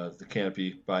 The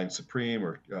Canopy buying Supreme,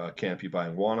 or Canopy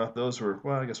buying Wana. Those were,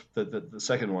 well, I guess the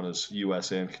second one is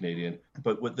U.S. and Canadian.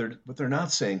 But what they're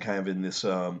not saying, kind of in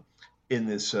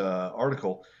this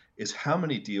article, is how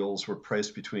many deals were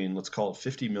priced between, let's call it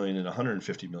 $50 million and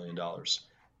 $150 million.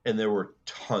 And there were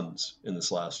tons in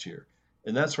this last year.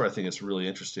 And that's where I think it's really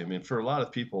interesting. I mean, for a lot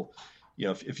of people,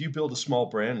 if you build a small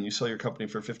brand and you sell your company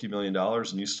for $50 million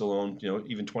and you still own,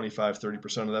 even 25,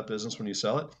 30% of that business when you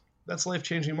sell it, that's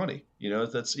life-changing money.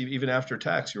 That's even after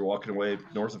tax, you're walking away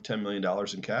north of $10 million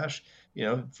in cash,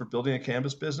 for building a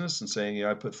canvas business and saying,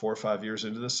 I put 4 or 5 years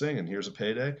into this thing and here's a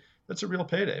payday. That's a real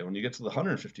payday. When you get to the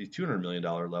 $150, $200 million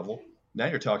level, now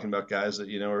you're talking about guys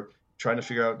that, are trying to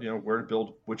figure out, where to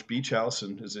build which beach house,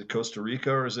 and is it Costa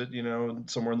Rica or is it,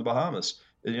 somewhere in the Bahamas?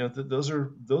 And, those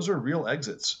are real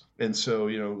exits. And so,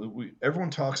 everyone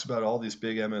talks about all these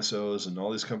big MSOs and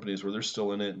all these companies where they're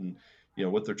still in it and,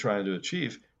 what they're trying to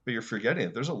achieve, but you're forgetting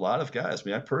it. There's a lot of guys. I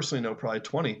mean, I personally know probably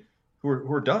 20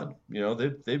 who are done.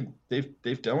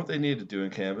 They've done what they need to do in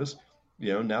canvas.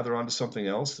 Now they're on to something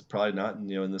else. Probably not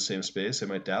in the same space. They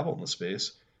might dabble in the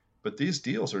space, but these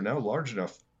deals are now large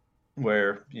enough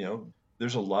where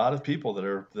there's a lot of people that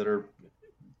are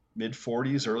mid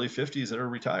 40s, early 50s that are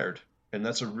retired, and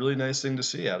that's a really nice thing to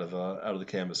see out of the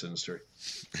canvas industry.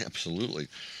 Absolutely.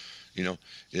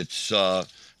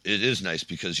 It is nice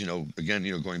because,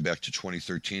 again, going back to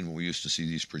 2013 when we used to see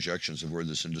these projections of where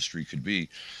this industry could be,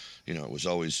 it was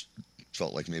always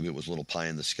felt like maybe it was a little pie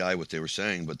in the sky what they were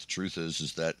saying, but the truth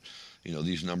is that,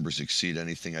 these numbers exceed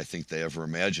anything I think they ever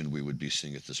imagined we would be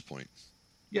seeing at this point.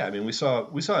 Yeah, I mean, we saw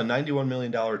a $91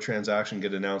 million transaction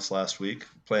get announced last week.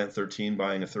 Plant 13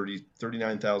 buying a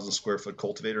 39,000 square foot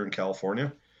cultivator in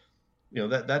California.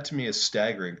 That to me is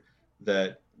staggering.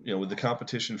 That with the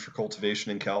competition for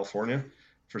cultivation in California,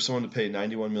 for someone to pay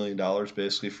 $91 million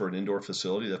basically for an indoor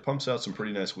facility that pumps out some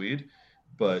pretty nice weed,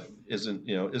 but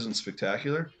isn't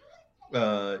spectacular.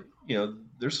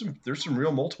 There's some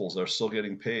real multiples that are still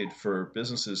getting paid for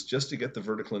businesses just to get the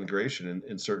vertical integration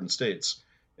in certain states.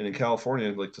 And in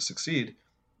California, like to succeed,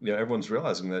 everyone's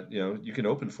realizing that you can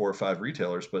open 4 or 5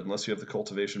 retailers, but unless you have the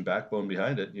cultivation backbone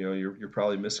behind it, you're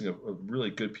probably missing a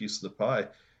really good piece of the pie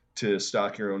to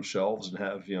stock your own shelves and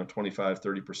have 25,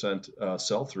 30%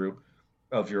 sell through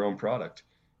of your own product.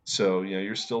 So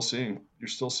you're still seeing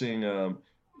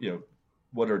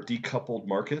what are decoupled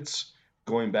markets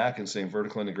going back and saying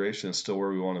vertical integration is still where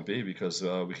we want to be because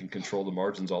we can control the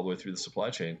margins all the way through the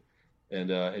supply chain.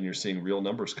 And you're seeing real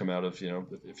numbers come out of,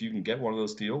 if you can get one of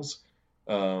those deals,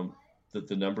 that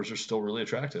the numbers are still really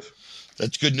attractive.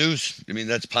 That's good news. I mean,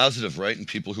 that's positive, right? And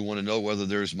people who want to know whether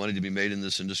there's money to be made in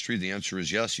this industry, the answer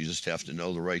is yes. You just have to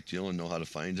know the right deal and know how to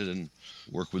find it and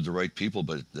work with the right people.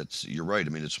 But you're right. I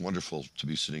mean, it's wonderful to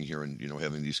be sitting here and,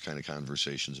 having these kind of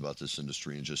conversations about this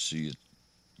industry and just see it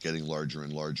getting larger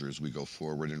and larger as we go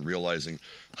forward and realizing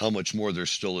how much more there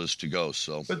still is to go.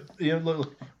 So, but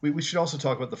look, we should also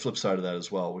talk about the flip side of that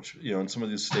as well, which in some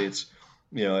of these states,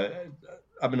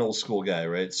 I'm an old school guy,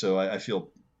 right? So I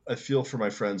feel for my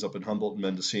friends up in Humboldt and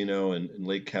Mendocino and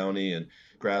Lake County and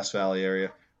Grass Valley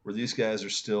area where these guys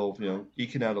are still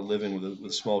eking out a living with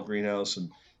a small greenhouse, and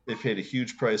they paid a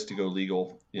huge price to go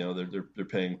legal. They're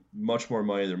paying much more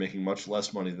money. They're making much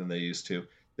less money than they used to.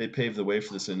 They paved the way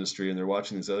for this industry, and they're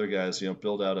watching these other guys,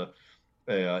 build out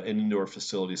an indoor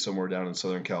facility somewhere down in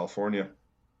Southern California,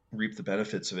 reap the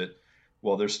benefits of it,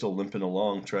 while they're still limping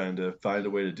along trying to find a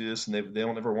way to do this. And they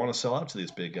don't ever want to sell out to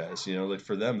these big guys. Like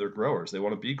for them, they're growers. They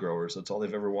want to be growers. That's all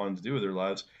they've ever wanted to do with their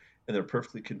lives, and they're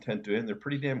perfectly content doing it. And they're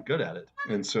pretty damn good at it.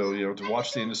 And so, to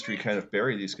watch the industry kind of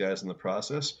bury these guys in the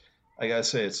process, I gotta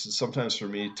say, it's sometimes for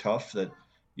me tough that.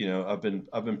 I've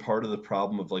been part of the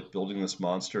problem of like building this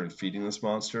monster and feeding this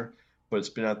monster, but it's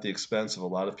been at the expense of a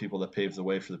lot of people that paved the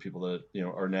way for the people that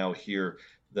are now here.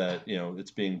 That it's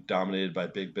being dominated by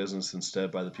big business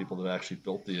instead by the people that actually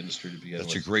built the industry to begin with.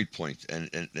 That's a great point,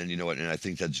 and you know what? And I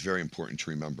think that's very important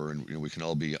to remember. And we can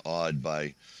all be awed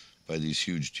by these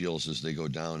huge deals as they go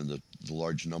down and the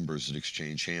large numbers that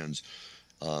exchange hands.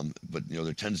 But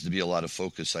there tends to be a lot of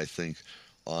focus, I think,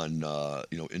 on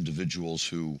individuals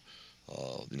who.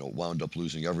 Wound up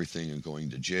losing everything and going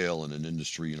to jail, and an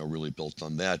industry, really built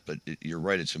on that. But you're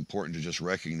right; it's important to just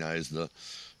recognize the,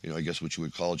 I guess what you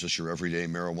would call just your everyday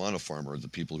marijuana farmer, the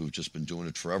people who've just been doing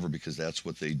it forever because that's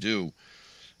what they do,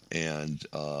 and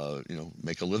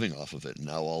make a living off of it. And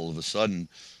now all of a sudden,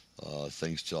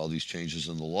 thanks to all these changes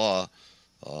in the law,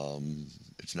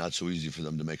 it's not so easy for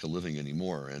them to make a living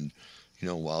anymore. And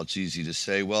while it's easy to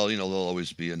say, well, there'll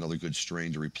always be another good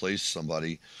strain to replace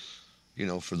somebody.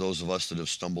 For those of us that have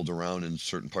stumbled around in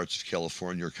certain parts of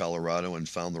California or Colorado and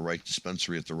found the right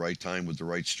dispensary at the right time with the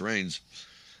right strains,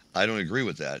 I don't agree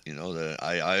with that. That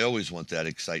I always want that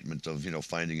excitement of,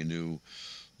 finding a new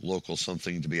local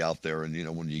something to be out there. And,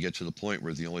 when you get to the point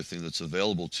where the only thing that's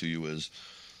available to you is,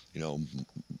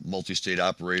 multi-state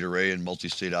operator A and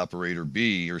multi-state operator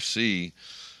B or C,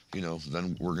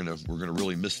 then we're gonna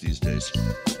really miss these days.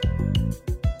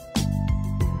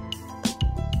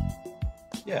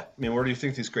 Yeah, I mean, where do you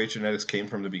think these great genetics came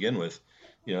from to begin with?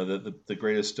 The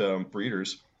greatest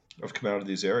breeders have come out of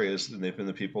these areas, and they've been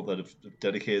the people that have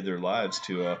dedicated their lives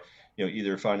to,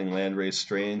 either finding landrace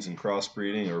strains and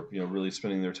crossbreeding, or really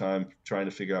spending their time trying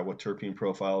to figure out what terpene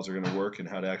profiles are going to work and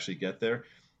how to actually get there.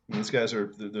 And these guys they're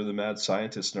the mad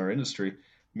scientists in our industry. I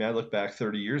mean, I look back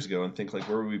 30 years ago and think, like,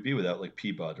 where would we be without like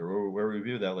Peabody, or where would we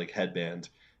be without like Headband,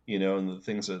 and the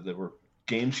things that were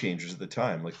game changers at the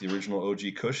time, like the original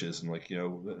OG Cushes, and like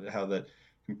how that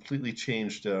completely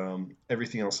changed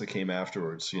everything else that came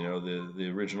afterwards.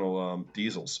 The original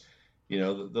diesels.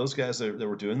 Those guys that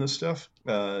were doing this stuff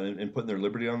and putting their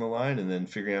liberty on the line, and then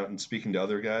figuring out and speaking to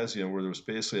other guys. Where there was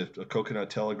basically a coconut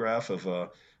telegraph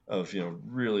of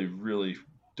really, really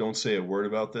don't say a word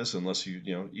about this unless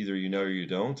either or you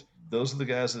don't. Those are the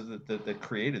guys that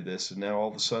created this, and now all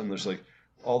of a sudden there's like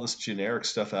all this generic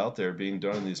stuff out there being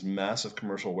done in these massive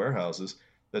commercial warehouses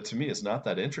that to me is not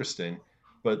that interesting.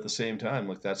 But at the same time,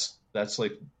 like that's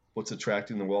like what's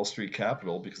attracting the Wall Street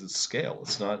capital, because it's scale.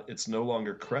 It's no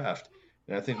longer craft.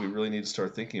 And I think we really need to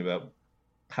start thinking about,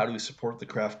 how do we support the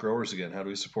craft growers again? How do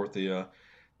we support the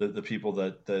people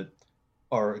that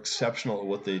are exceptional at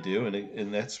what they do?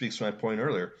 And that speaks to my point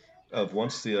earlier of,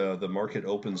 once the market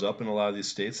opens up in a lot of these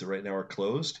states that right now are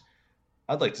closed,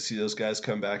 I'd like to see those guys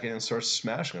come back in and start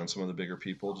smashing on some of the bigger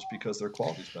people, just because their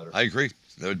quality's better. I agree.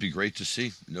 That would be great to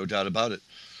see, no doubt about it.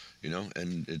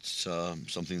 And it's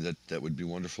something that would be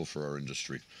wonderful for our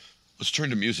industry. Let's turn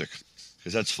to music,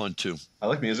 because that's fun too. I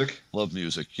like music. Love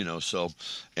music, so,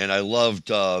 and I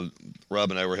loved, Rob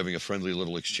and I were having a friendly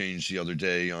little exchange the other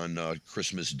day on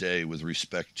Christmas Day with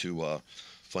respect to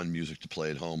fun music to play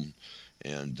at home.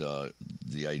 And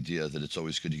the idea that it's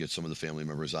always good to get some of the family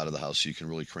members out of the house, so you can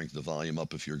really crank the volume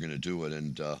up if you're going to do it,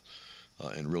 and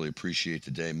really appreciate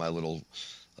the day. My little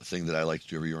thing that I like to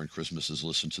do every year on Christmas is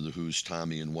listen to the Who's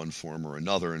Tommy in one form or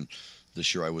another. And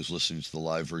this year I was listening to the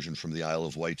live version from the Isle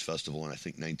of Wight Festival in, I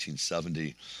think,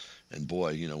 1970. And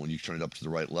boy, when you turn it up to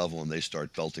the right level and they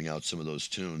start belting out some of those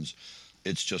tunes,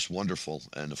 it's just wonderful.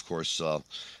 And of course,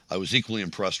 I was equally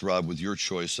impressed, Rob, with your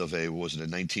choice of a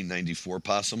 1994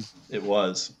 possum? It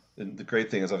was. And the great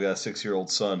thing is, I've got a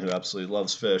 6-year-old son who absolutely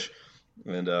loves Fish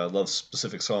and loves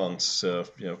specific songs. So,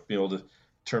 being able to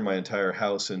turn my entire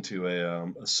house into a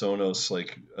Sonos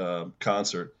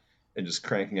concert and just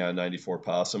cranking out a 94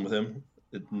 possum with him,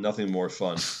 nothing more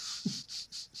fun.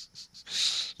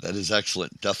 That is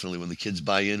excellent. Definitely. When the kids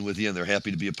buy in with you and they're happy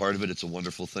to be a part of it, it's a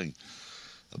wonderful thing.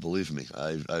 Believe me,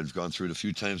 I've gone through it a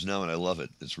few times now, and I love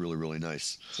it. It's really, really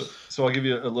nice. So I'll give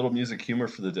you a little music humor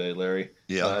for the day, Larry.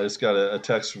 Yeah. I just got a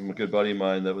text from a good buddy of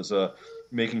mine that was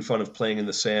making fun of playing in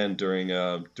the sand during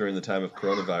the time of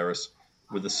coronavirus,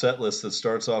 with a set list that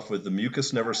starts off with "The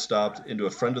Mucus Never Stopped," into "A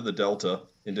Friend of the Delta,"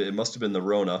 into "It Must Have Been the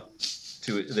Rona,"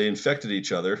 to "They Infected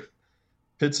Each Other,"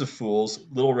 "Pits of Fools,"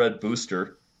 "Little Red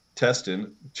Booster,"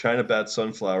 "Testin," "China Bat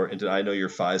Sunflower," into "I Know You're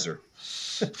Pfizer."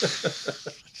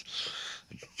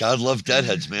 God love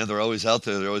Deadheads, man. They're always out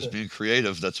there. They're always being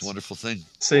creative. That's a wonderful thing.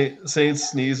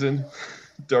 Saints Sneezing,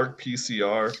 "Dark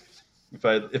PCR,"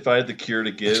 if I had the cure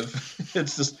to give.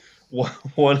 It's just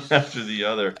one after the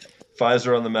other.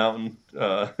 "Pfizer on the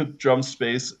Mountain," "Drum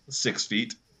Space," "6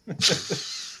 Feet,"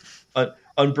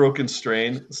 "Unbroken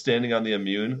Strain," "Standing on the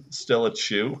Immune," "Stella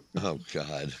Chew." Oh,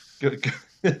 God.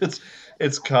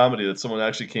 It's comedy that someone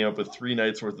actually came up with 3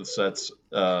 nights worth of sets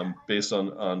based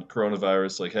on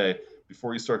coronavirus. Like, hey,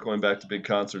 before you start going back to big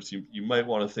concerts, you might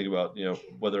want to think about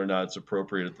whether or not it's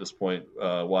appropriate at this point,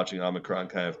 watching Omicron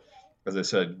kind of, as I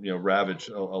said, ravage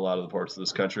a lot of the parts of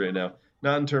this country right now.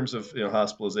 Not in terms of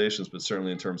hospitalizations, but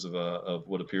certainly in terms of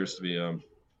what appears to be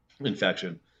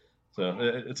infection. So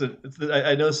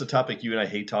I know it's a topic you and I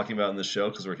hate talking about in this show,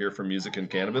 because we're here for music and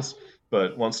cannabis,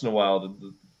 but once in a while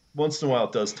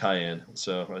it does tie in.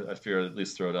 So I fear I'd at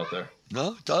least throw it out there.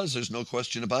 No, it does. There's no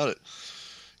question about it.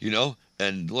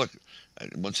 And look,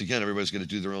 once again, everybody's going to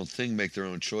do their own thing, make their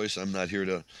own choice. I'm not here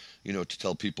to, to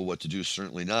tell people what to do.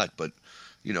 Certainly not. But,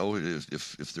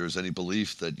 if there's any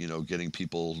belief that, getting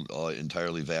people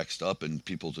entirely vaxxed up and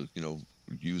people to,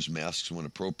 use masks when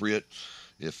appropriate,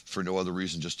 if for no other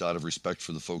reason, just out of respect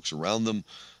for the folks around them,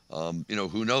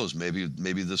 who knows? Maybe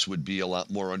this would be a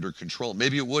lot more under control.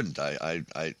 Maybe it wouldn't.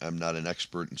 I'm not an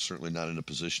expert and certainly not in a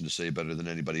position to say better than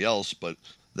anybody else, but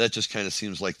that just kind of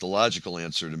seems like the logical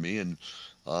answer to me. And,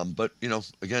 but,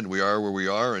 again, we are where we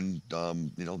are, and,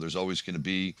 there's always going to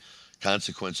be,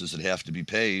 consequences that have to be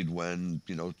paid when,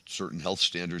 certain health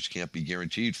standards can't be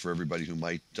guaranteed for everybody who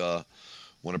might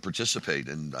want to participate.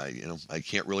 And I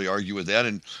can't really argue with that.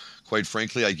 And quite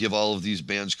frankly, I give all of these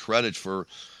bands credit for,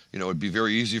 it'd be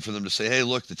very easy for them to say, hey,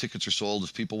 look, the tickets are sold.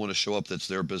 If people want to show up, that's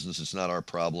their business. It's not our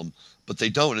problem. But they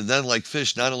don't. And then, like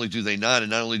Phish, not only do they not,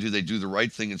 and not only do they do the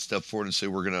right thing and step forward and say,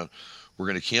 we're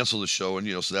going to cancel the show.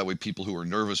 And, so that way people who are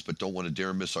nervous but don't want to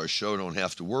dare miss our show don't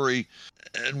have to worry.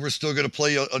 And we're still going to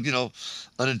play, an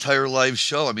entire live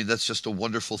show. I mean, that's just a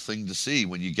wonderful thing to see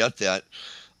when you get that.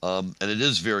 And it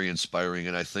is very inspiring.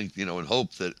 And I think, and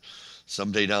hope that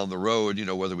someday down the road,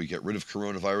 whether we get rid of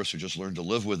coronavirus or just learn to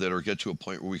live with it, or get to a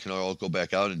point where we can all go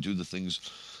back out and do the things,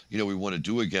 we want to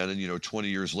do again. And, 20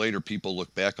 years later, people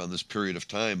look back on this period of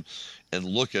time and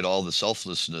look at all the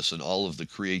selflessness and all of the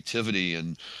creativity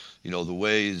and, the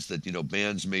ways that,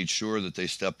 bands made sure that they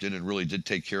stepped in and really did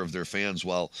take care of their fans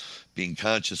while being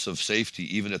conscious of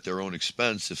safety, even at their own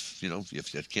expense. If you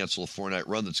cancel a 4-night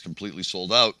run that's completely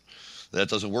sold out, that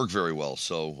doesn't work very well.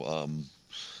 So,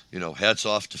 hats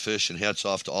off to Phish and hats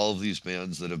off to all of these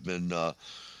bands that have been,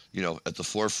 at the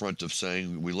forefront of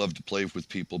saying we love to play with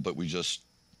people, but we just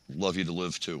love you to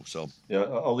live too. So yeah,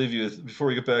 I'll leave you, before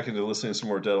we get back into listening to some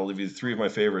more Dead, I'll leave you 3 of my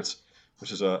favorites,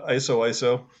 which is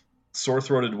ISO, Sore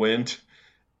Throated Wind,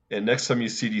 and Next Time You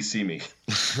See Me.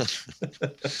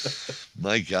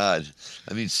 My God.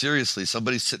 I mean, seriously,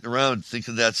 somebody's sitting around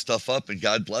thinking that stuff up, and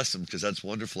God bless them, because that's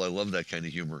wonderful. I love that kind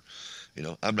of humor.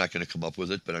 I'm not going to come up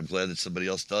with it, but I'm glad that somebody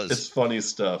else does. It's funny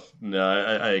stuff. No,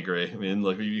 I agree. I mean,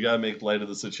 look, you got to make light of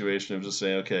the situation of just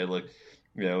saying, okay, look,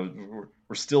 we're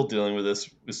still dealing with this.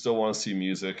 We still want to see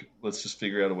music. Let's just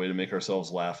figure out a way to make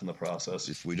ourselves laugh in the process.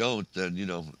 If we don't, then,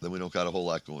 then we don't got a whole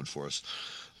lot going for us.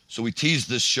 So we teased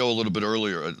this show a little bit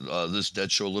earlier, this Dead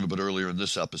show a little bit earlier in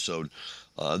this episode.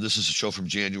 This is a show from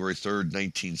January 3rd,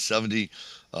 1970,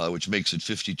 which makes it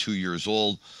 52 years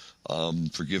old.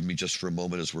 Forgive me just for a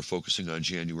moment as we're focusing on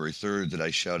January 3rd that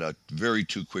I shout out 2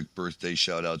 quick birthday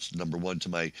shout outs. Number 1 to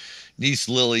my niece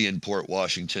Lily in Port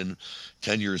Washington,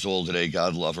 10 years old today,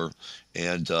 God love her.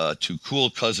 And to cool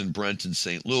cousin Brent in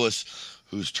St. Louis,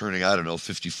 who's turning,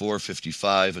 54,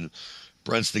 55. And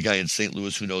Brent's the guy in St.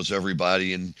 Louis who knows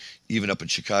everybody. And even up in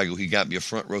Chicago, he got me a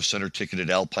front row center ticket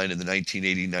at Alpine in the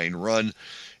 1989 run.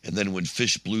 And then when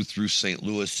Phish blew through St.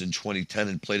 Louis in 2010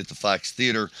 and played at the Fox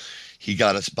Theater, he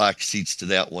got us box seats to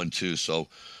that one too. So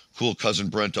cool cousin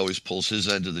Brent always pulls his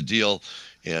end of the deal.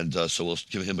 And so we'll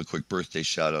give him a quick birthday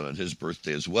shout out on his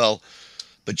birthday as well.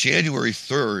 But January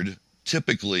 3rd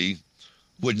typically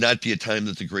would not be a time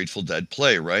that the Grateful Dead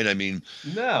play, right? I mean,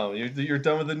 no, you're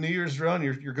done with the New Year's run.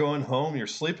 You're going home. You're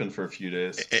sleeping for a few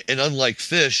days. And unlike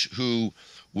Phish, who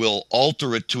will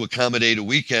alter it to accommodate a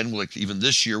weekend, like even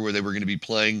this year where they were going to be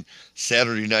playing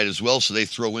Saturday night as well, so they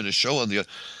throw in a show on the,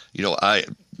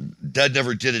 Dead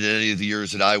never did it in any of the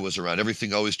years that I was around.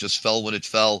 Everything always just fell when it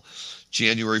fell.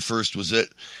 January 1st was it,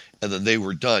 and then they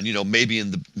were done.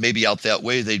 Maybe out that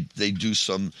way they do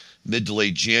some mid to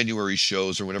late January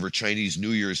shows or whenever Chinese New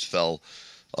Year's fell,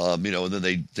 and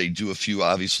then they do a few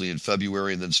obviously in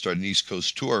February and then start an East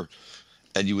Coast tour.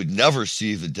 And you would never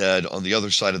see the Dead on the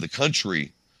other side of the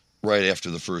country right after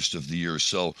the first of the year.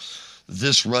 So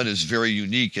this run is very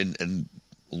unique. And a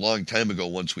long time ago,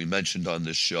 once we mentioned on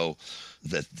this show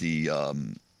that the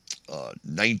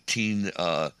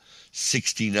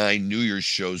 1969 New Year's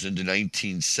shows into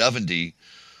 1970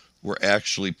 were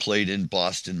actually played in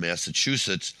Boston,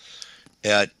 Massachusetts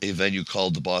at a venue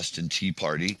called the Boston Tea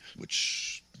Party,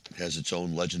 which has its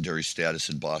own legendary status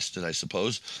in Boston, I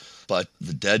suppose. But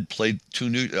the Dead played the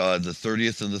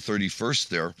 30th and the 31st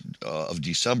there of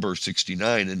December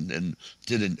 69 and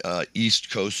did an East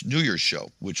Coast New Year's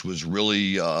show, which was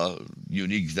really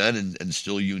unique then and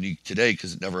still unique today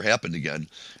because it never happened again.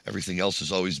 Everything else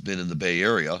has always been in the Bay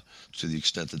Area to the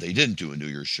extent that they didn't do a New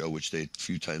Year's show, which they a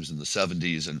few times in the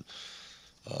 70s. And,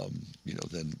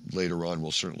 then later on,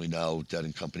 well, certainly now Dead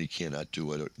and Company cannot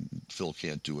do it. Phil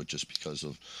can't do it just because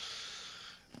of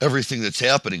everything that's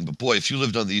happening. But boy, if you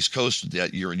lived on the East Coast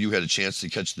that year and you had a chance to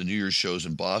catch the New Year's shows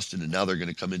in Boston, and now they're going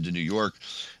to come into New York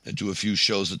and do a few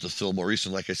shows at the Fillmore East.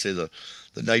 And like I say, the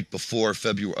night before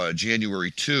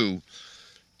January 2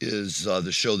 is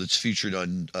the show that's featured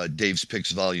on Dave's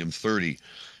Picks Volume 30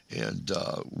 and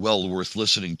well worth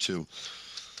listening to.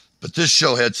 But this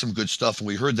show had some good stuff, and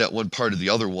we heard that one part of the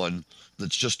other one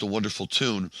that's just a wonderful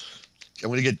tune. I'm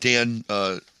going to get Dan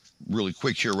really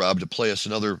quick here, Rob, to play us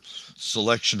another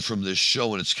selection from this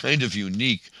show, and it's kind of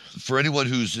unique. For anyone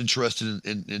who's interested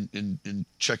in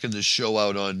checking this show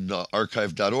out on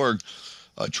archive.org,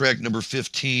 track number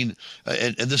 15,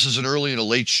 and this is an early and a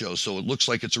late show, so it looks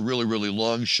like it's a really, really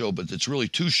long show, but it's really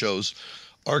two shows.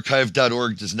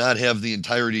 Archive.org does not have the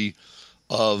entirety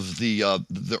of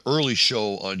the early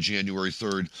show on January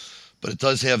 3rd, but it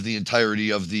does have the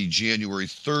entirety of the January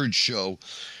 3rd show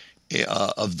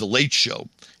of the late show.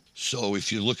 So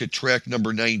if you look at track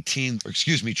number 19, or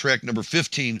excuse me, track number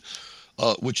 15,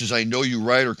 which is I Know You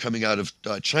Rider coming out of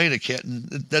China Cat, and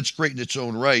that's great in its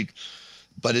own right.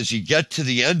 But as you get to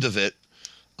the end of it,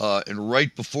 and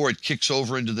right before it kicks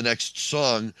over into the next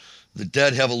song, the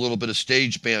Dead have a little bit of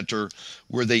stage banter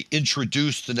where they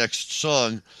introduce the next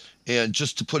song. And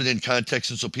just to put it in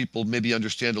context and so people maybe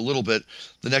understand a little bit,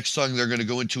 the next song they're going to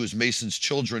go into is Mason's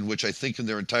Children, which I think in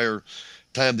their entire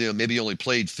time they maybe only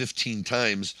played 15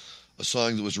 times, a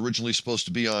song that was originally supposed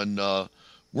to be on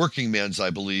Working Man's,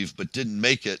 I believe, but didn't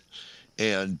make it,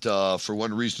 and for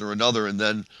one reason or another. And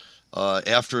then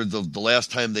after the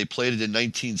last time they played it in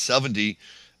 1970,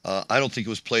 I don't think it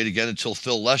was played again until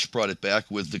Phil Lesh brought it back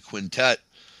with the quintet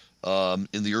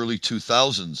in the early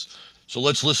 2000s. So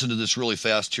let's listen to this really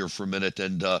fast here for a minute,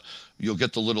 and you'll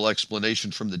get the little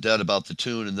explanation from the Dead about the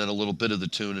tune, and then a little bit of the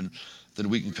tune, and then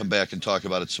we can come back and talk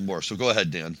about it some more. So go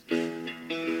ahead, Dan.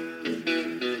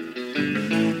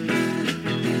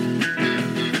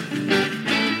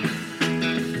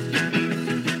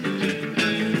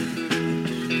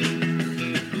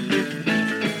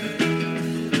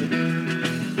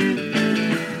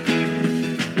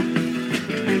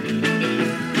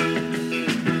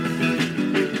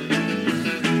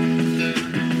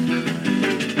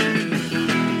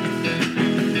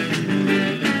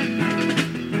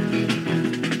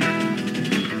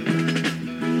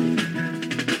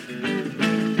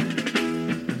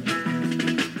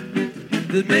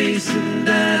 The Mason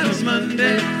died on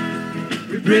Monday.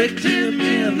 We bricked him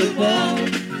in the wall.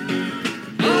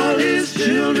 All his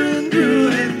children grew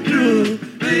and grew.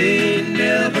 They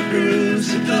never grew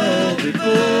so tall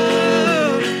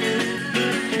before.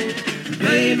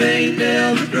 They may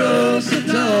never grow so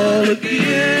tall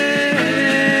again.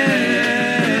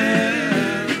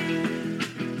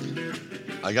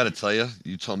 I got to tell you,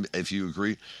 you tell me if you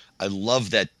agree, I love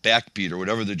that backbeat or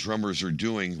whatever the drummers are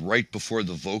doing right before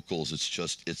the vocals.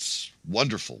 It's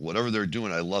wonderful. Whatever they're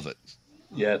doing, I love it.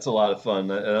 Yeah, it's a lot of fun,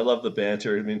 and I love the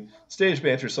banter. I mean, stage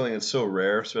banter is something that's so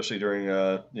rare, especially during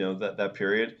that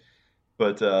period.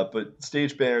 But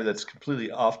stage banter that's completely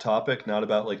off topic, not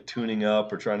about like tuning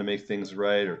up or trying to make things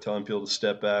right or telling people to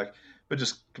step back, but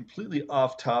just completely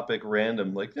off topic,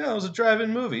 random. Like, no, it was a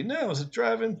drive-in movie. No, it was a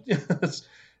drive-in.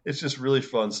 It's just really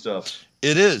fun stuff.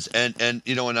 It is, and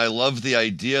I love the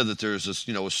idea that there's this,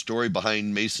 a story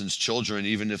behind Mason's Children,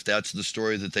 even if that's the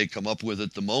story that they come up with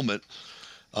at the moment.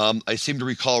 I seem to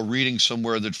recall reading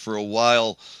somewhere that for a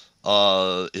while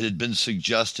it had been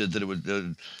suggested that it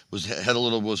was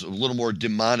a little more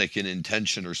demonic in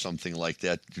intention or something like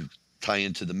that, to tie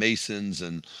into the Masons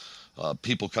and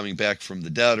people coming back from the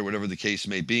dead or whatever the case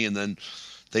may be, and then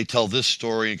they tell this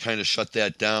story and kind of shut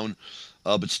that down.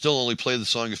 But still only play the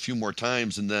song a few more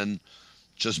times and then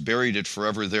just buried it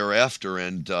forever thereafter.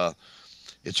 And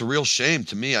it's a real shame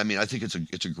to me. I mean, I think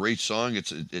it's a great song.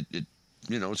 It's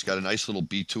got a nice little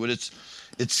beat to it.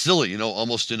 It's silly,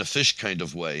 almost in a Fish kind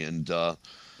of way. And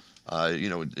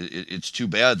it's too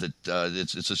bad that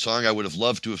it's a song I would have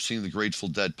loved to have seen the Grateful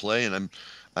Dead play. And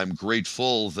I'm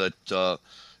grateful that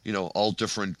all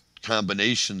different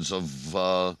combinations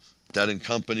of Dead and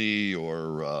Company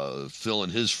or Phil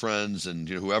and his friends and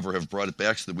whoever have brought it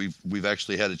back so that we've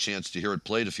actually had a chance to hear it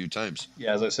played a few times.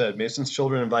 Yeah, as I said, Mason's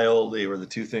Children and Viola Lee were the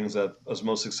two things that I was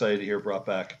most excited to hear brought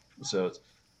back. So it's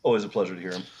always a pleasure to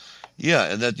hear them.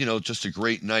 Yeah, and that just a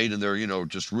great night, and they're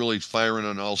just really firing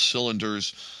on all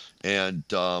cylinders, and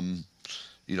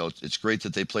it's great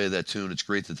that they play that tune. It's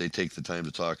great that they take the time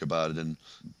to talk about it,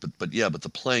 but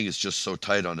the playing is just so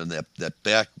tight on, and that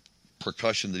back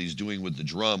percussion that he's doing with the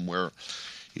drum, where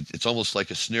it's almost like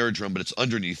a snare drum, but it's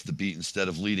underneath the beat instead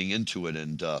of leading into it,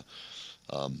 and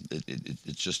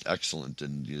it's just excellent.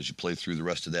 And as you play through the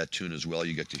rest of that tune as well,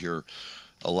 you get to hear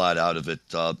a lot out of it.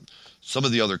 Some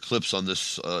of the other clips on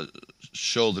this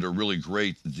show that are really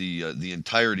great, the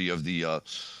entirety of the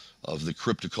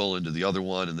Cryptical into the other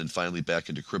one, and then finally back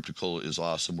into Cryptical is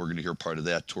awesome. We're going to hear part of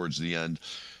that towards the end.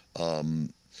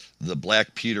 The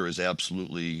Black Peter is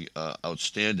absolutely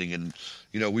outstanding, and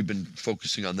we've been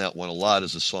focusing on that one a lot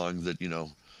as a song that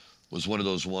was one of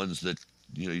those ones that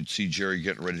you'd see Jerry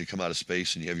getting ready to come out of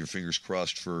space, and you have your fingers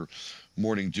crossed for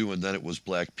Morning Dew, and then it was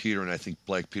Black Peter, and I think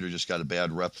Black Peter just got a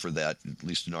bad rep for that, at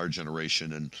least in our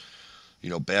generation.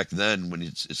 And back then when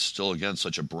it's still again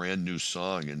such a brand new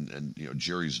song, and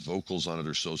Jerry's vocals on it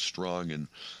are so strong, and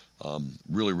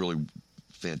Really, really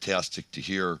fantastic to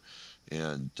hear.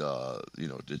 And,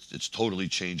 it's totally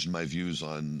changed my views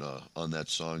on that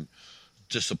song.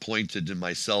 Disappointed in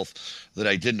myself that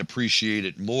I didn't appreciate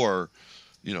it more,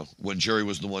 when Jerry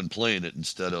was the one playing it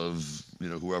instead of,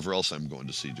 whoever else I'm going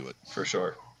to see do it. For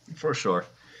sure. For sure.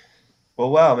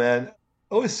 Well, wow, man.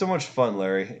 Always so much fun,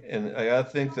 Larry. And I got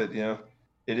to think that,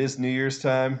 it is New Year's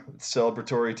time. It's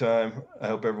celebratory time. I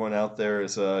hope everyone out there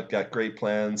has got great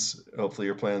plans. Hopefully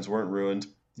your plans weren't ruined,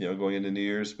 going into New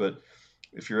Year's. But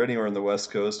if you're anywhere on the West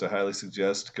Coast, I highly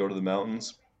suggest go to the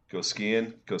mountains, go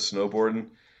skiing, go snowboarding,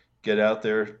 get out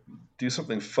there, do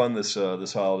something fun this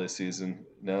holiday season.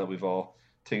 Now that we've all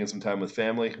taken some time with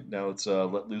family, now let's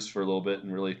let loose for a little bit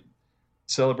and really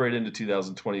celebrate into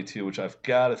 2022, which I've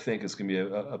got to think is going to be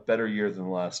a better year than the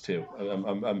last two.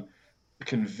 I'm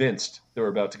convinced that we're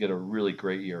about to get a really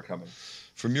great year coming.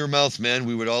 From your mouth, man,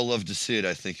 we would all love to see it.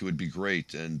 I think it would be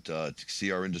great. And to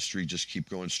see our industry just keep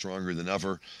going stronger than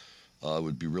ever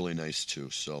would be really nice too.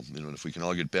 So, if we can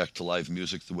all get back to live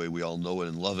music the way we all know it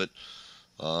and love it,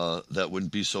 that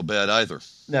wouldn't be so bad either.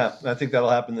 No, I think that'll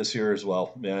happen this year as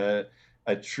well.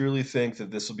 I truly think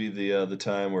that this will be the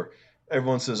time where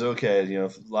everyone says, okay, a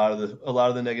lot of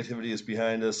the negativity is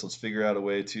behind us. Let's figure out a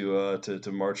way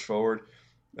to march forward.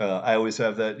 I always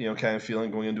have that kind of feeling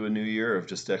going into a new year of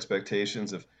just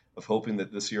expectations of hoping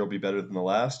that this year will be better than the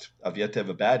last. I've yet to have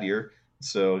a bad year,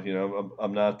 so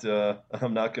I'm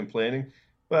not complaining.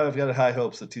 But I've got high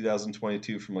hopes that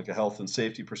 2022, from like a health and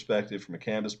safety perspective, from a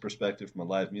cannabis perspective, from a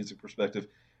live music perspective,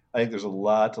 I think there's a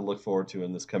lot to look forward to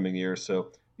in this coming year.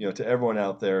 So, to everyone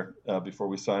out there, before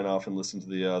we sign off and listen to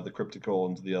the Cryptical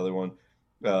and to the other one,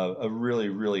 a really,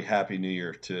 really happy new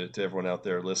year to everyone out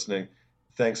there listening.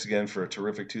 Thanks again for a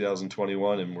terrific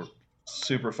 2021, and we're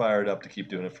super fired up to keep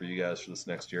doing it for you guys for this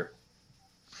next year.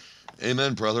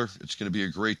 Amen, brother. It's going to be a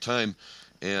great time.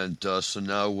 And so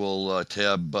now we'll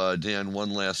tab Dan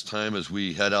one last time as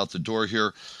we head out the door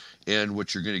here. And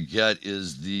what you're going to get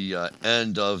is the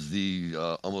end of the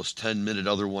almost 10-minute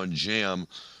Other One jam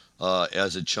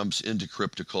as it jumps into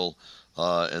Cryptical,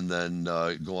 and then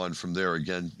go on from there.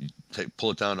 Again,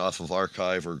 pull it down off of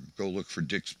archive or go look for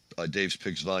Dave's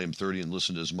Picks Volume 30 and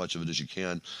listen to as much of it as you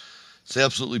can. It's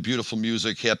absolutely beautiful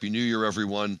music. Happy New Year,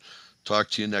 everyone.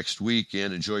 Talk to you next week,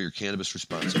 and enjoy your cannabis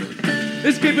responsibly.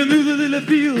 Escaping through the little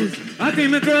fields, I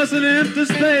came across an empty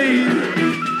space.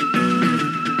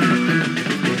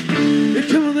 It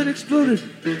turned and exploded.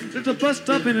 There's a bus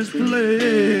stop in its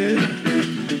place.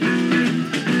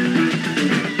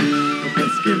 The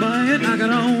bus came by and I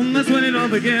got on. That's when it all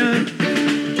began.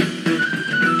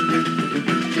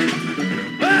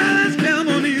 Well, it's Cam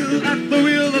O'Neill at the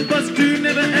wheel. The bus to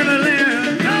never ever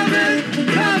land. Coming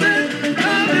over.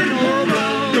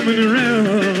 Coming around.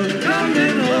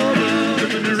 Coming over.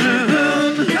 Coming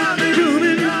around. Coming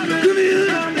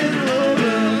over.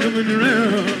 Coming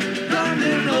around.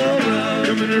 Coming over.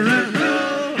 Coming around.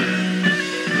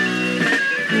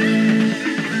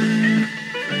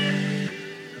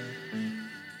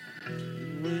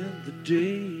 When the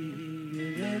day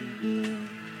ended,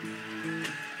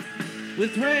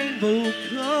 with rainbow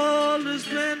colors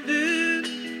blended,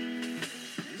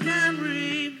 his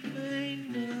memory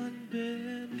remained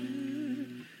unbended.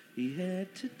 He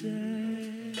had to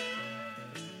die.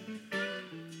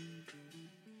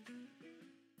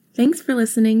 Thanks for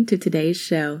listening to today's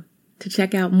show. To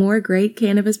check out more great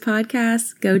cannabis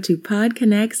podcasts, go to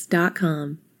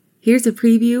podconnects.com. Here's a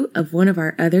preview of one of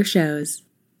our other shows.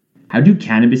 How do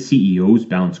cannabis CEOs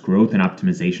balance growth and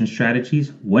optimization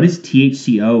strategies? What is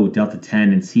THCO,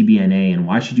 Delta-10, and CBNA, and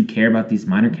why should you care about these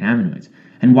minor cannabinoids?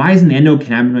 And why isn't the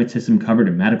endocannabinoid system covered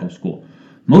in medical school?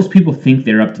 Most people think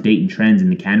they're up to date in trends in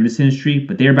the cannabis industry,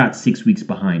 but they're about 6 weeks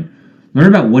behind. Learn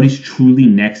about what is truly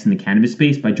next in the cannabis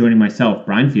space by joining myself,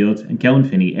 Brian Fields, and Kellen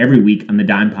Finney every week on the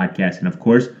Dime Podcast, and of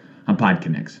course, on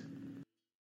PodConnects.